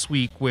last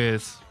week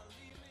with.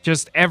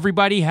 Just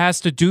everybody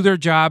has to do their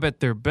job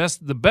at the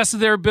best of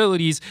their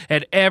abilities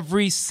at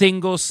every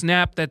single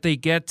snap that they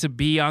get to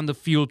be on the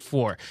field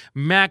for.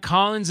 Mack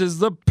Hollins is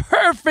the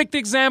perfect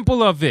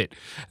example of it.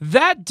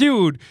 That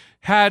dude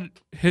had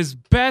his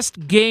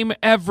best game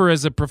ever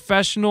as a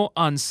professional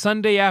on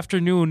Sunday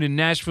afternoon in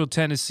Nashville,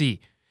 Tennessee.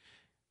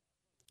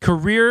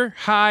 Career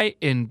high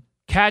in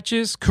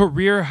catches,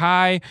 career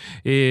high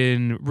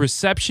in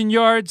reception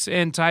yards,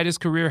 and tied his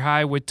career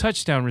high with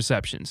touchdown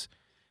receptions.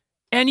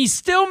 And he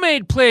still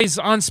made plays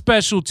on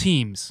special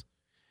teams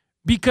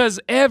because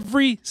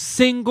every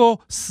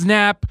single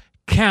snap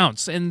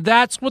counts. And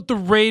that's what the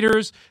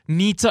Raiders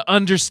need to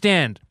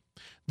understand.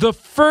 The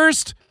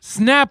first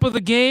snap of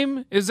the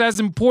game is as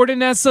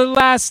important as the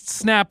last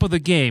snap of the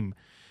game.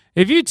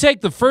 If you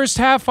take the first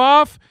half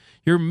off,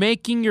 you're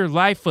making your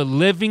life a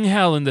living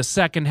hell in the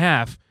second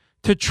half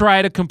to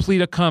try to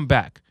complete a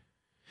comeback.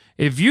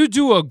 If you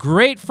do a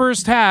great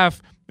first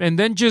half and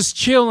then just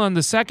chill on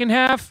the second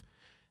half,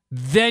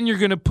 then you're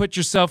going to put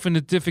yourself in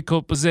a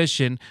difficult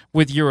position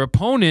with your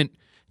opponent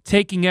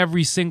taking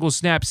every single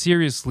snap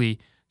seriously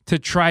to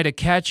try to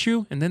catch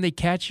you, and then they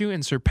catch you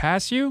and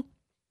surpass you.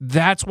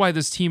 That's why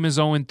this team is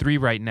 0-3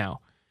 right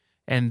now.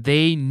 And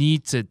they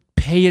need to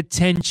pay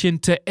attention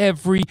to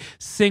every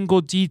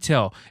single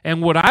detail.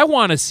 And what I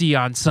want to see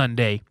on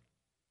Sunday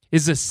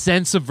is a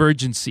sense of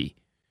urgency.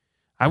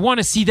 I want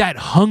to see that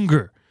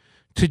hunger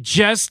to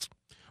just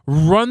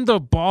run the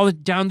ball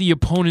down the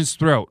opponent's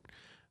throat,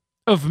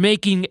 of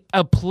making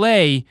a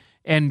play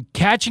and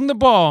catching the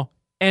ball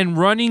and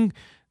running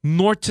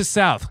north to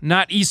south,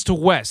 not east to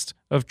west,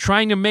 of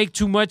trying to make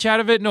too much out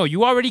of it. No,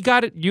 you already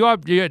got it. You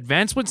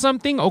advanced with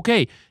something.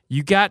 Okay,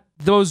 you got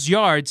those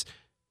yards.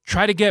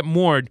 Try to get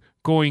more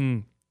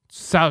going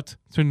south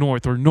to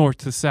north or north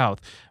to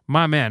south.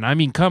 My man, I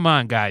mean, come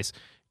on, guys.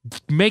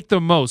 Make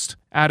the most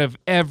out of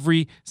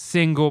every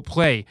single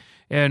play.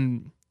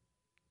 And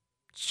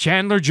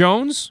Chandler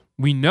Jones,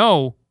 we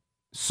know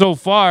so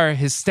far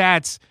his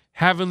stats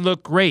haven't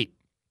looked great.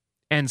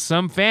 And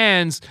some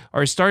fans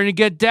are starting to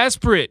get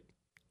desperate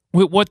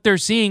with what they're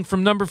seeing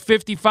from number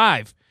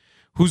 55,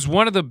 who's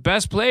one of the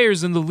best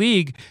players in the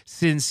league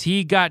since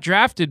he got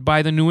drafted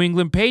by the New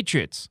England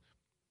Patriots.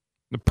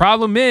 The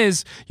problem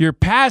is your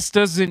past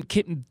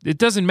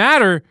doesn't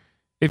matter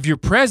if your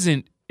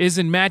present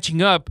isn't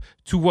matching up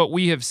to what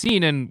we have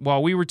seen. And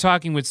while we were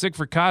talking with Sick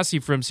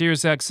Fracassi from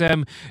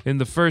SiriusXM in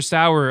the first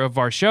hour of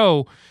our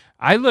show,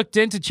 I looked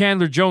into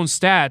Chandler Jones'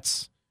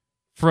 stats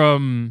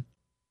from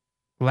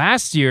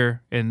last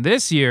year and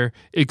this year,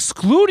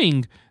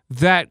 excluding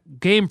that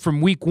game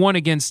from week 1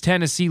 against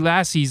Tennessee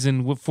last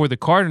season for the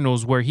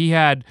Cardinals, where he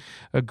had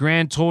a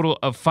grand total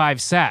of 5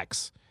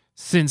 sacks.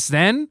 Since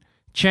then,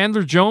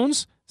 Chandler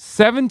Jones,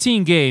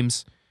 17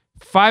 games,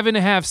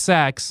 5.5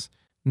 sacks,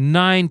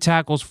 9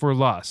 tackles for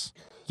loss.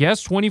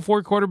 Yes,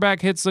 24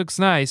 quarterback hits looks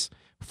nice,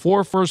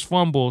 4 forced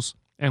fumbles,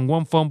 and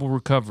 1 fumble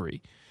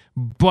recovery.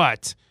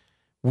 But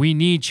we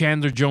need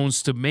Chandler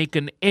Jones to make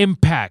an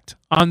impact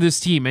on this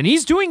team, and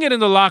he's doing it in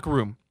the locker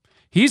room.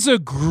 He's a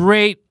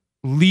great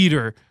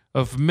leader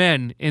of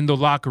men in the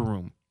locker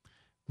room.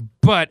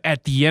 But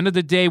at the end of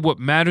the day, what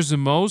matters the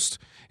most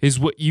is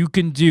what you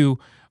can do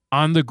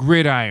on the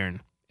gridiron.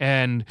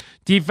 And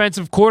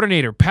defensive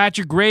coordinator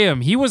Patrick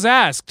Graham, he was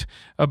asked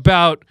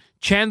about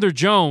Chandler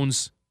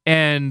Jones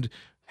and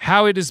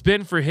how it has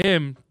been for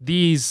him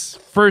these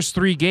first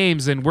 3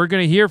 games. And we're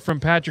going to hear from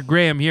Patrick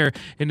Graham here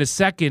in a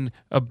second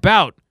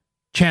about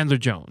Chandler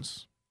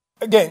Jones.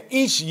 Again,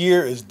 each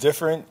year is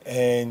different.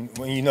 And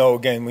when you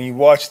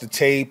watch the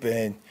tape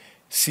and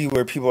see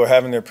where people are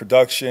having their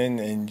production,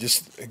 and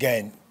just,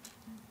 again,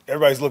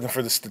 everybody's looking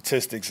for the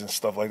statistics and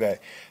stuff like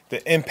that.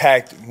 The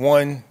impact,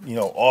 1,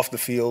 off the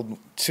field.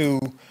 2,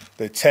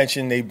 the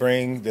attention they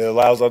bring that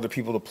allows other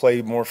people to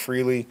play more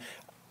freely.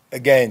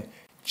 Again,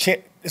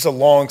 it's a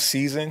long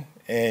season,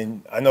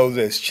 and I know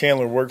this.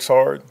 Chandler works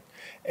hard,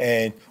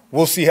 and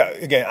we'll see how.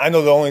 Again, I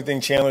know the only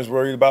thing Chandler's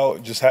worried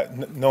about, just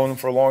knowing him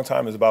for a long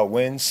time, is about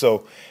wins.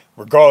 So,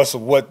 regardless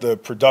of what the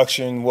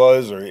production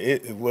was or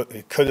what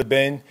it could have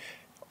been,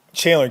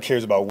 Chandler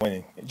cares about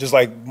winning. Just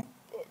like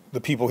the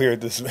people here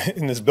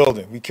in this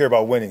building, we care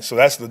about winning. So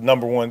that's the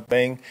number one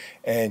thing.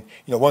 And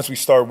once we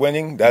start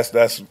winning, that's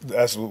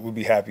what we'll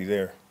be happy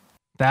there.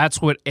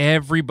 That's what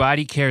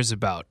everybody cares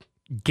about.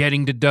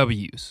 Getting the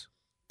W's.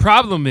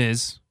 Problem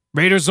is,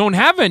 Raiders don't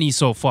have any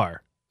so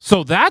far.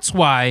 So that's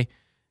why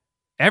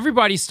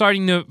everybody's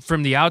starting to,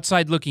 from the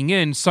outside looking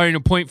in, starting to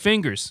point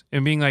fingers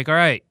and being like, all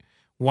right,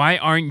 why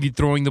aren't you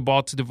throwing the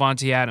ball to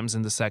Devontae Adams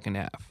in the second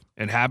half?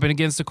 It happened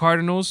against the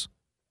Cardinals.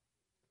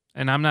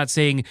 And I'm not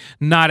saying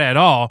not at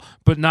all,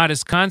 but not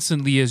as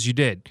constantly as you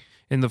did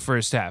in the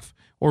first half.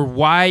 Or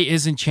why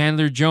isn't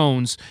Chandler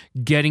Jones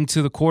getting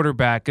to the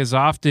quarterback as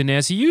often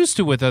as he used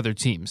to with other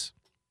teams?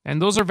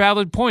 And those are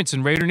valid points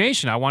in Raider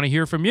Nation. I want to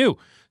hear from you.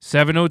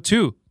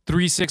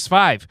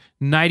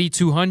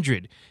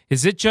 702-365-9200.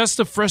 Is it just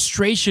the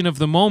frustration of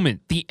the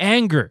moment, the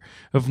anger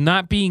of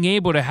not being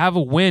able to have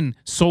a win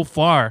so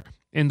far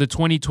in the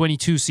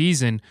 2022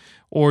 season?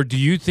 Or do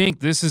you think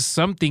this is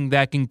something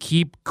that can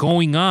keep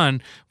going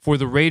on for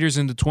the Raiders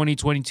in the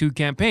 2022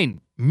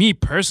 campaign? Me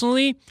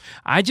personally,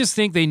 I just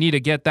think they need to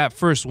get that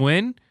first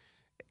win,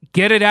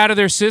 get it out of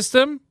their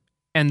system,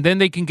 and then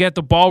they can get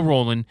the ball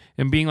rolling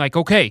and being like,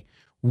 okay,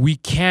 we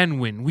can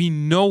win. We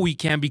know we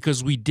can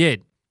because we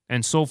did.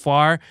 And so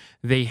far,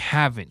 they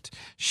haven't.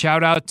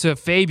 Shout out to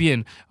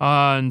Fabian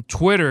on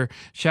Twitter.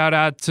 Shout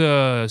out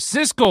to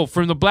Cisco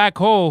from the Black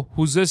Hole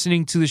who's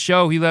listening to the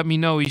show. He let me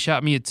know. He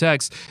shot me a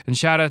text. And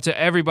shout out to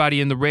everybody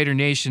in the Raider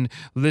Nation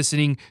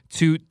listening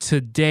to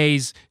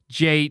today's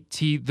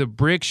JT the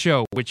Brick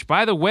Show, which,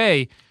 by the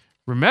way,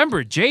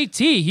 remember,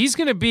 JT, he's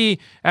going to be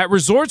at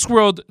Resorts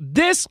World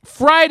this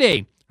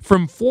Friday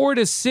from 4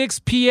 to 6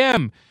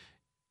 p.m.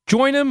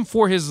 Join him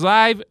for his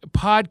live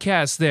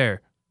podcast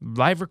there.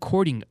 Live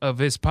recording of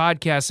his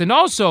podcast. And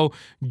also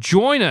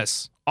join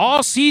us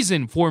all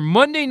season for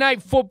Monday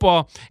Night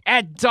Football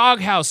at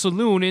Doghouse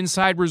Saloon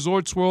inside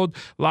Resorts World,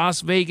 Las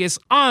Vegas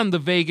on the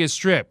Vegas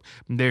Strip.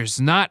 There's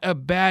not a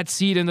bad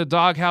seat in the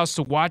Doghouse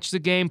to watch the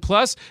game.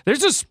 Plus,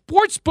 there's a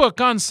sports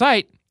book on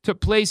site to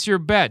place your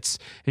bets.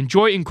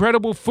 Enjoy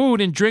incredible food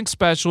and drink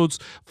specials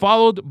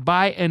followed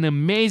by an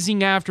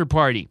amazing after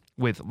party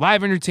with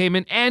live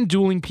entertainment and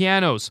dueling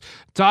pianos.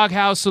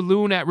 Doghouse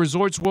Saloon at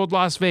Resorts World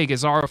Las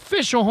Vegas, our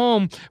official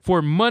home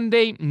for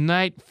Monday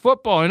Night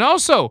Football. And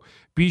also,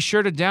 be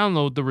sure to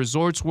download the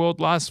Resorts World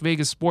Las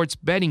Vegas sports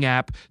betting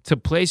app to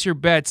place your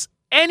bets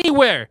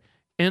anywhere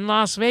in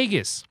Las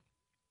Vegas,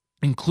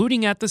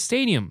 including at the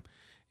stadium.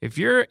 If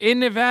you're in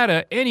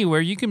Nevada,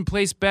 anywhere, you can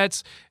place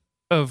bets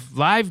of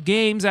live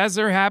games as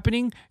they're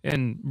happening.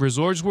 And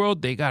Resorts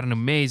World, they got an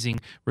amazing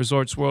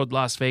Resorts World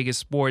Las Vegas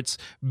sports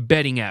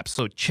betting app.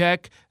 So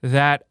check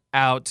that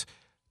out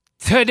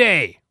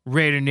today,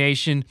 Raider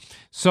Nation.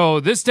 So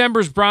this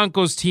Denver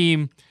Broncos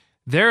team,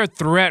 they're a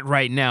threat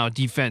right now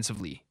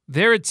defensively.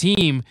 They're a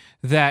team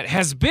that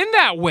has been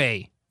that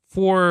way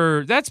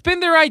that's been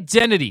their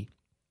identity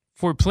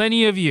for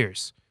plenty of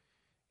years.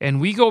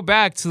 And we go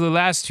back to the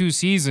last 2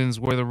 seasons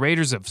where the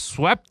Raiders have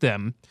swept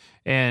them.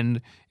 And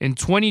in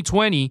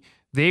 2020,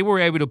 they were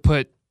able to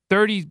put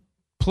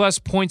 30-plus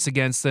points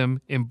against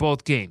them in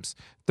both games.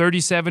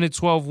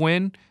 37-12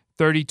 win,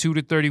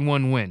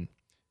 32-31 win.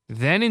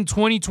 Then in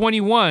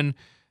 2021,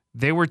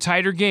 they were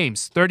tighter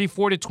games.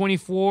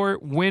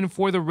 34-24 win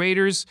for the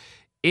Raiders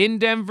in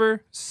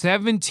Denver,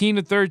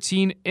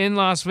 17-13 in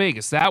Las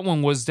Vegas. That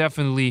one was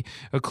definitely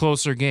a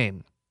closer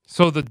game.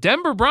 So the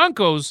Denver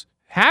Broncos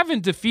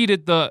haven't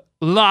defeated the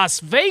Las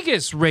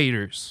Vegas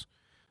Raiders.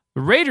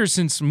 The Raiders,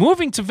 since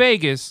moving to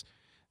Vegas,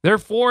 they're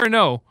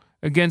 4-0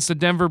 against the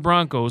Denver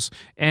Broncos,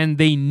 and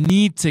they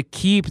need to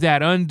keep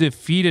that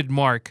undefeated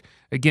mark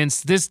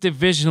against this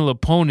divisional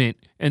opponent,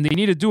 and they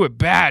need to do it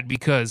bad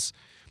because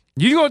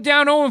you go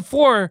down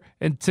 0-4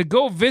 and to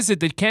go visit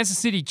the Kansas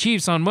City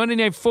Chiefs on Monday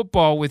Night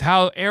Football with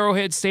how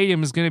Arrowhead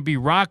Stadium is going to be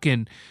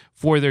rocking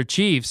for their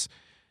Chiefs,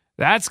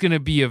 that's going to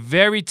be a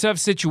very tough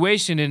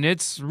situation, and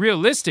it's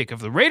realistic. If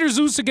the Raiders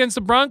lose against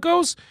the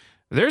Broncos,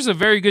 there's a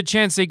very good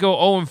chance they go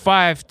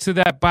 0-5 to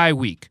that bye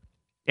week.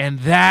 And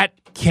that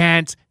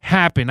can't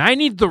happen. I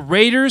need the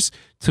Raiders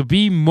to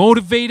be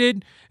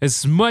motivated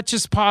as much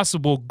as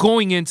possible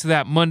going into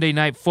that Monday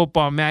Night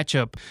Football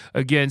matchup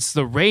against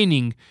the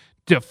reigning,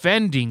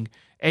 defending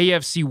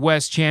AFC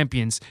West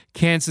champions,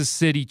 Kansas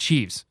City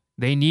Chiefs.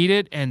 They need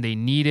it, and they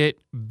need it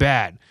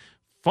bad.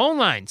 Phone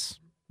lines.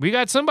 We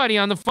got somebody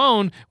on the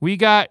phone. We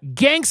got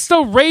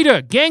Gangsta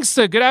Raider.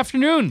 Gangsta, good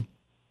afternoon.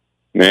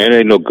 Man, it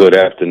ain't no good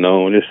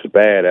afternoon. It's a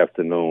bad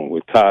afternoon. We're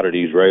tired of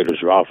these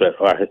Raiders,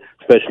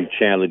 especially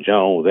Chandler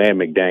Jones and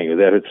McDaniels.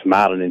 They're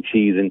smiling and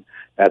cheesing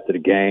after the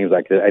games,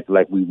 acting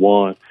like we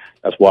won.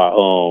 That's why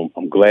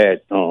I'm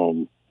glad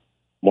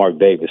Mark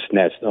Davis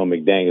snatched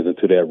McDaniels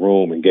into that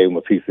room and gave him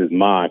a piece of his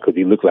mind because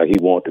he looked like he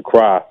wanted to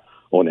cry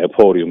on that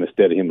podium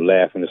instead of him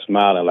laughing and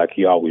smiling like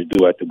he always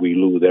do after we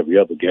lose every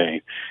other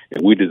game.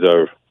 And we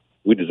deserve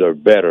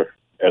better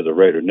as a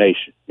Raider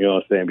Nation. You know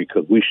what I'm saying?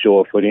 Because we show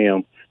up for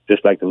them.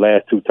 Just like the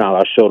last 2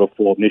 times I showed up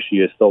for them this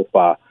year so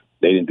far,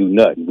 they didn't do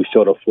nothing. We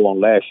showed up for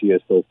them last year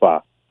so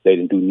far, they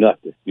didn't do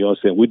nothing. You know what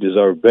I'm saying? We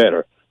deserve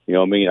better. You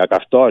know what I mean? Like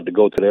I started to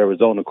go to the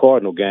Arizona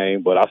Cardinal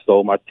game, but I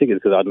sold my tickets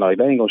because I was like,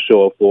 they ain't going to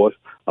show up for us.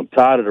 I'm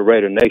tired of the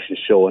Raider Nation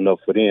showing up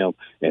for them,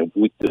 and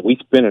we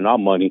spending our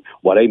money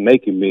while they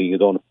making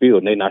millions on the field,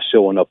 and they not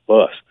showing up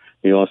for us.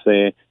 You know what I'm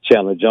saying?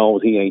 Chandler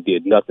Jones, he ain't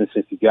did nothing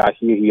since he got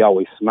here. He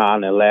always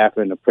smiling and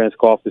laughing in the press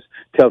conference.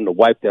 Tell him to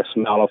wipe that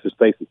smile off his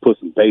face and put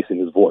some bass in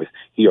his voice.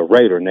 He a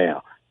Raider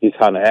now. He's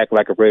trying to act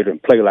like a Raider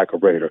and play like a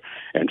Raider.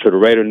 And to the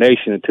Raider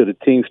Nation, until the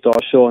team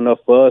starts showing up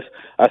for us,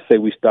 I say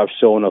we stop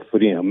showing up for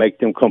them. Make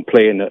them come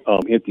play in the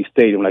empty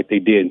stadium like they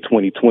did in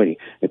 2020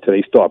 until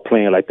they start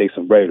playing like they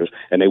some Raiders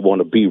and they want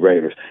to be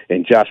Raiders.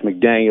 And Josh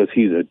McDaniels,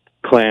 he's a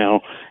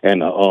clown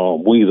and a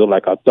weasel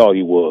like I thought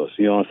he was.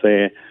 You know what I'm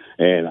saying?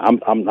 And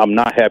I'm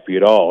not happy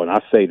at all. And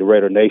I say the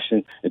Raider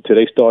Nation, until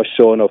they start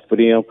showing up for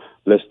them,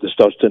 until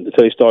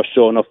they start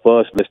showing up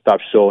for us, let's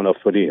stop showing up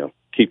for them.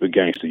 Keep it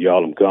gangster,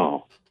 y'all. I'm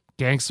gone.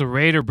 Gangsta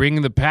Raider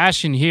bringing the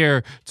passion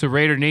here to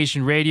Raider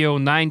Nation Radio,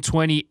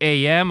 9:20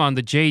 a.m. on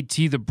the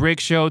JT the Brick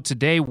Show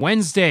today,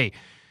 Wednesday,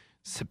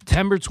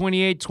 September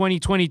 28,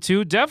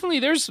 2022.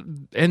 Definitely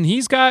and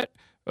he's got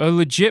a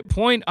legit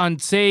point on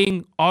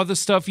saying all the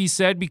stuff he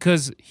said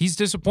because he's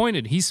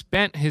disappointed. He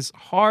spent his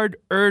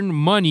hard-earned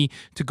money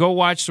to go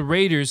watch the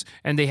Raiders,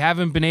 and they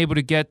haven't been able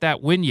to get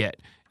that win yet.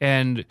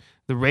 And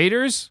the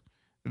Raiders,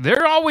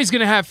 they're always going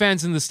to have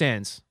fans in the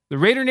stands. The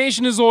Raider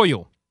Nation is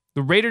loyal.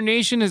 The Raider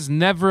Nation has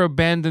never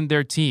abandoned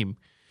their team.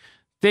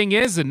 Thing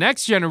is, the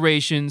next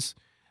generations,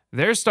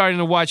 they're starting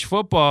to watch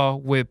football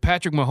with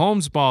Patrick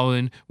Mahomes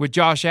balling, with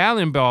Josh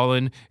Allen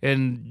balling,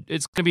 and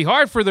it's going to be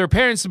hard for their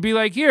parents to be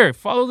like, here,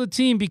 follow the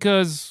team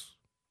because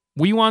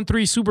we won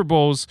 3 Super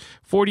Bowls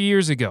 40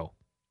 years ago.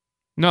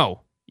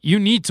 No, you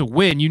need to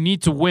win. You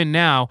need to win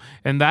now,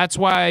 and that's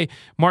why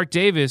Mark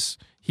Davis,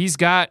 he's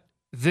got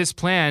this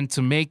plan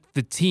to make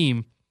the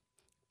team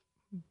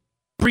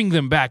bring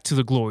them back to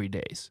the glory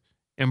days.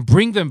 And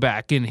bring them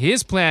back. And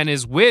his plan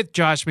is with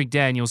Josh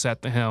McDaniels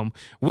at the helm,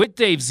 with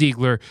Dave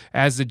Ziegler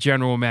as the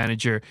general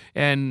manager.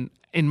 And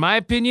in my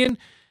opinion,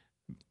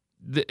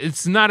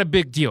 it's not a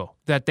big deal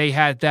that they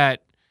had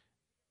that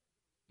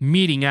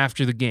meeting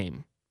after the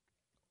game.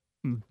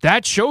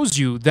 That shows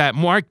you that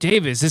Mark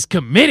Davis is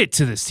committed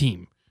to this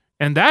team.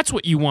 And that's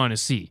what you want to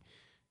see.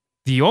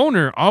 The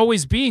owner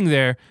always being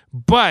there,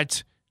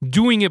 but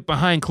doing it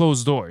behind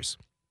closed doors.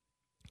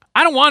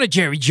 I don't want a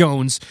Jerry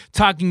Jones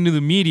talking to the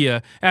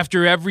media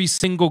after every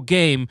single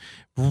game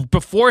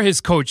before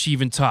his coach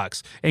even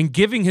talks and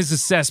giving his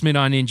assessment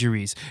on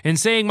injuries and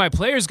saying my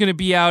player's going to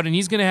be out and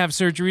he's going to have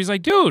surgery. He's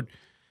like, dude,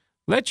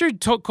 let your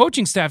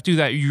coaching staff do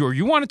that.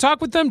 You want to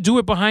talk with them? Do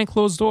it behind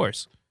closed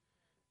doors.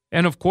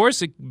 And, of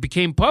course, it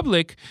became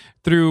public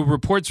through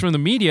reports from the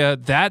media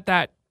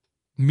that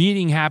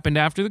meeting happened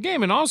after the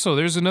game. And also,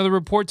 there's another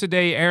report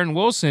today, Aaron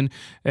Wilson,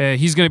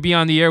 he's going to be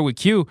on the air with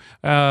Q,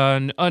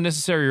 an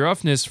unnecessary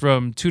roughness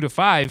from 2 to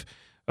 5,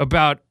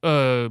 about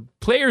a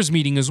players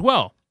meeting as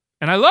well.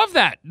 And I love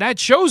that. That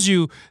shows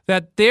you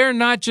that they're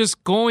not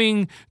just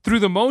going through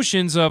the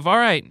motions of, all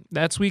right,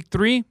 that's week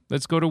 3,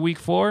 let's go to week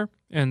 4,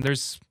 and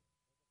there's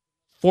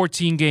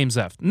 14 games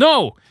left.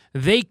 No,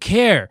 they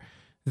care.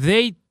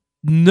 They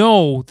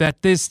know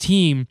that this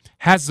team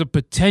has the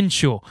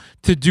potential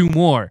to do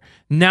more.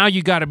 Now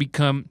you got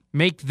to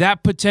make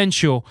that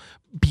potential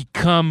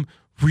become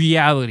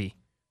reality.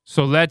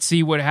 So let's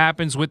see what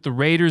happens with the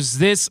Raiders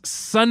this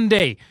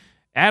Sunday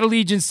at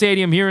Allegiant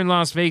Stadium here in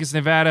Las Vegas,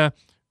 Nevada.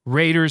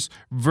 Raiders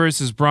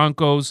versus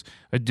Broncos,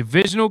 a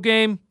divisional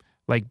game.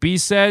 Like B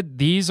said,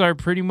 these are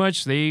pretty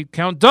much, they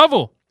count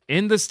double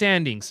in the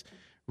standings.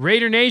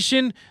 Raider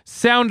Nation,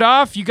 sound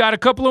off. You got a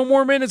couple of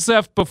more minutes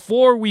left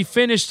before we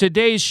finish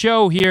today's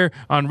show here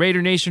on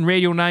Raider Nation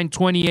Radio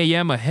 920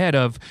 AM ahead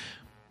of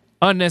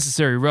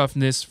Unnecessary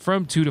Roughness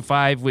from 2 to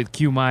 5 with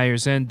Q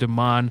Myers and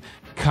Damon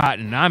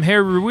Cotton. I'm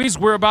Harry Ruiz.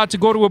 We're about to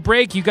go to a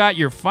break. You got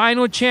your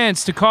final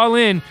chance to call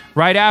in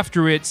right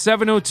after it,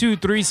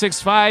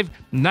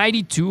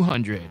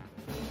 702-365-9200.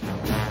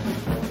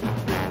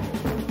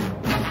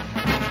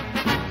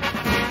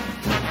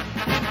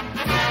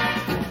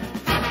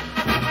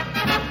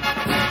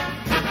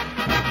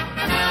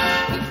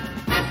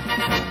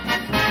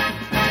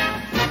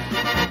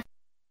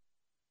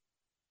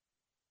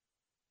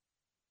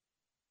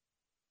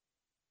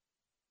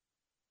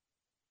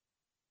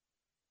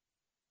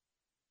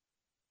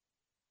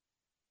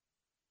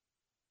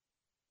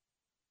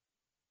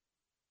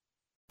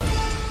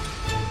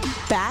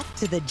 Back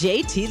to the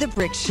JT the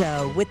Brick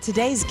Show with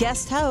today's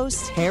guest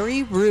host,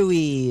 Harry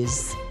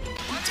Ruiz.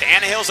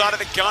 Tannehill's out of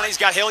the gun. He's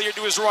got Hilliard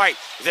to his right.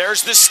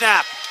 There's the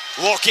snap.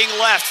 Looking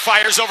left.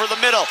 Fires over the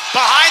middle.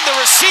 Behind the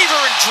receiver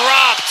and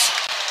dropped.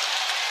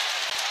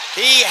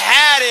 He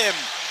had him.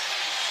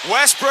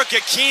 Westbrook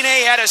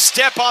Akine had a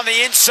step on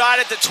the inside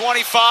at the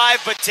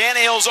 25, but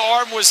Tannehill's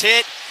arm was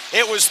hit.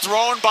 It was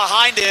thrown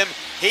behind him.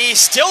 He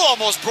still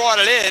almost brought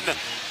it in.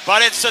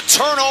 But it's a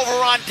turnover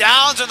on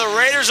downs, and the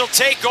Raiders will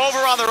take over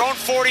on their own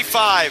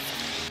 45.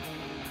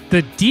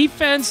 The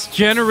defense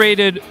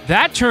generated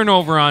that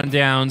turnover on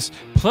downs,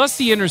 plus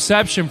the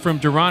interception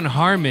from Duron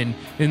Harmon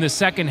in the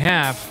second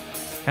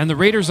half, and the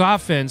Raiders'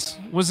 offense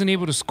wasn't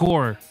able to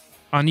score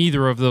on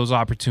either of those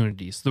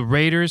opportunities. The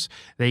Raiders,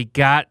 they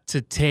got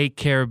to take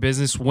care of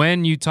business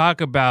when you talk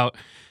about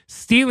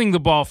stealing the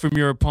ball from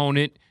your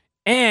opponent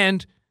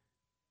and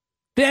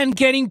then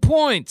getting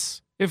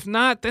points. If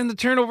not, then the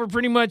turnover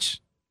pretty much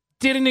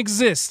didn't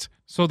exist.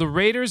 So the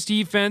Raiders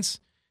defense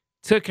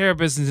took care of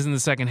business in the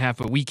second half,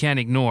 but we can't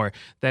ignore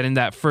that in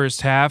that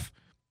first half,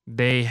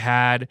 they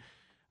had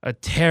a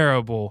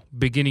terrible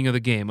beginning of the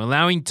game,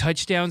 allowing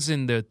touchdowns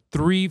in the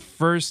 3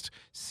 first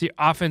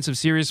offensive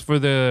series for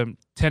the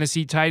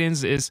Tennessee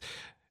Titans is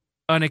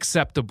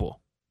unacceptable.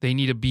 They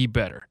need to be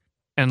better.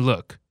 And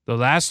look, the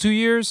last 2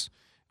 years,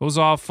 it was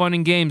all fun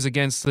and games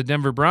against the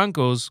Denver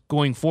Broncos,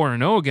 going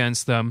 4-0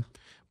 against them,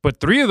 but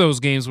 3 of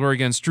those games were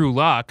against Drew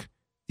Lock.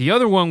 The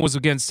other one was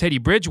against Teddy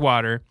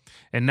Bridgewater,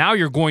 and now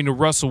you're going to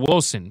Russell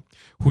Wilson,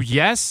 who,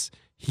 yes,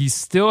 he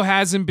still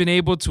hasn't been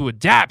able to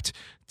adapt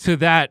to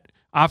that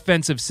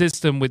offensive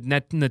system with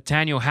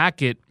Nathaniel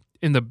Hackett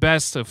in the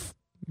best of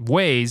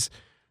ways,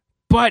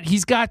 but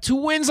he's got 2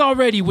 wins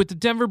already with the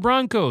Denver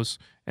Broncos.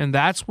 And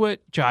that's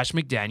what Josh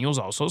McDaniels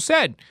also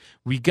said.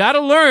 We got to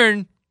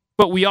learn,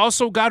 but we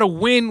also got to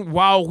win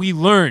while we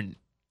learn.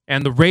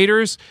 And the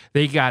Raiders,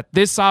 they got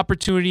this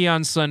opportunity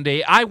on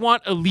Sunday. I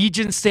want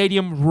Allegiant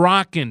Stadium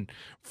rocking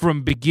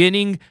from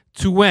beginning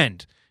to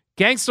end.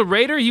 Gangsta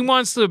Raider, he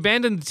wants to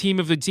abandon the team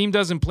if the team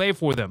doesn't play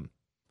for them.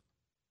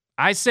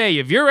 I say,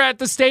 if you're at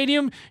the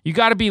stadium, you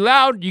got to be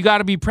loud, you got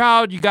to be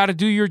proud, you got to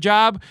do your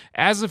job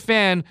as a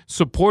fan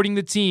supporting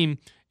the team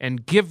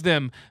and give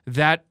them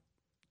that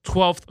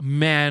 12th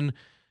man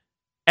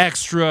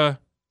extra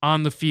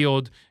on the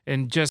field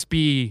and just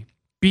be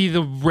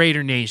the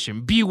Raider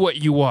Nation. Be what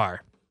you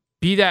are.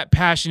 Be that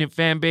passionate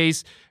fan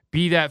base.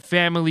 Be that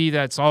family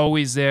that's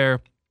always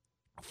there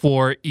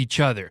for each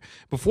other.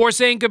 Before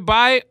saying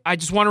goodbye, I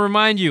just want to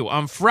remind you,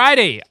 on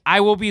Friday,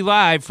 I will be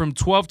live from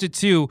 12 to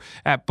 2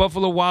 at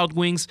Buffalo Wild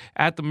Wings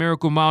at the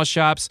Miracle Mile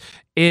Shops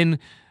in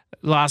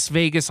Las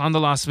Vegas on the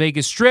Las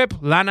Vegas Strip.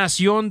 La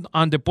Nacion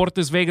on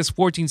Deportes Vegas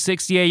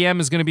 1460 a.m.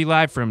 is going to be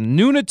live from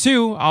noon to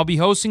 2. I'll be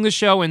hosting the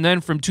show, and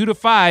then from 2 to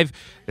 5,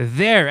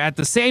 there at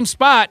the same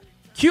spot,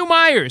 Q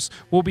Myers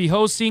will be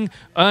hosting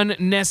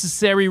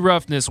Unnecessary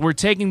Roughness. We're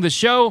taking the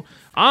show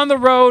on the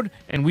road,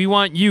 and we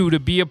want you to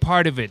be a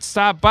part of it.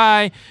 Stop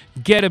by,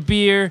 get a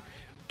beer,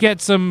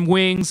 get some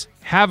wings,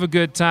 have a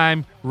good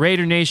time.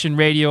 Raider Nation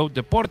Radio,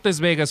 Deportes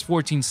Vegas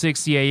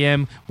 1460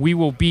 a.m. We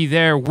will be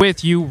there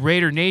with you,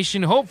 Raider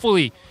Nation.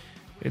 Hopefully,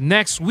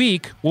 next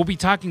week, we'll be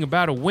talking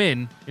about a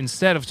win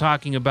instead of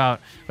talking about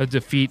a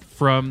defeat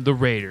from the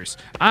Raiders.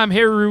 I'm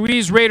Harry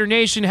Ruiz, Raider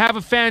Nation. Have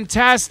a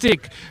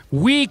fantastic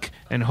week,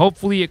 and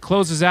hopefully it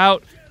closes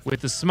out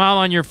with a smile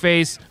on your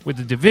face with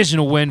a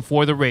divisional win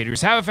for the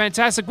Raiders. Have a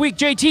fantastic week.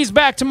 JT's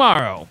back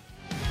tomorrow.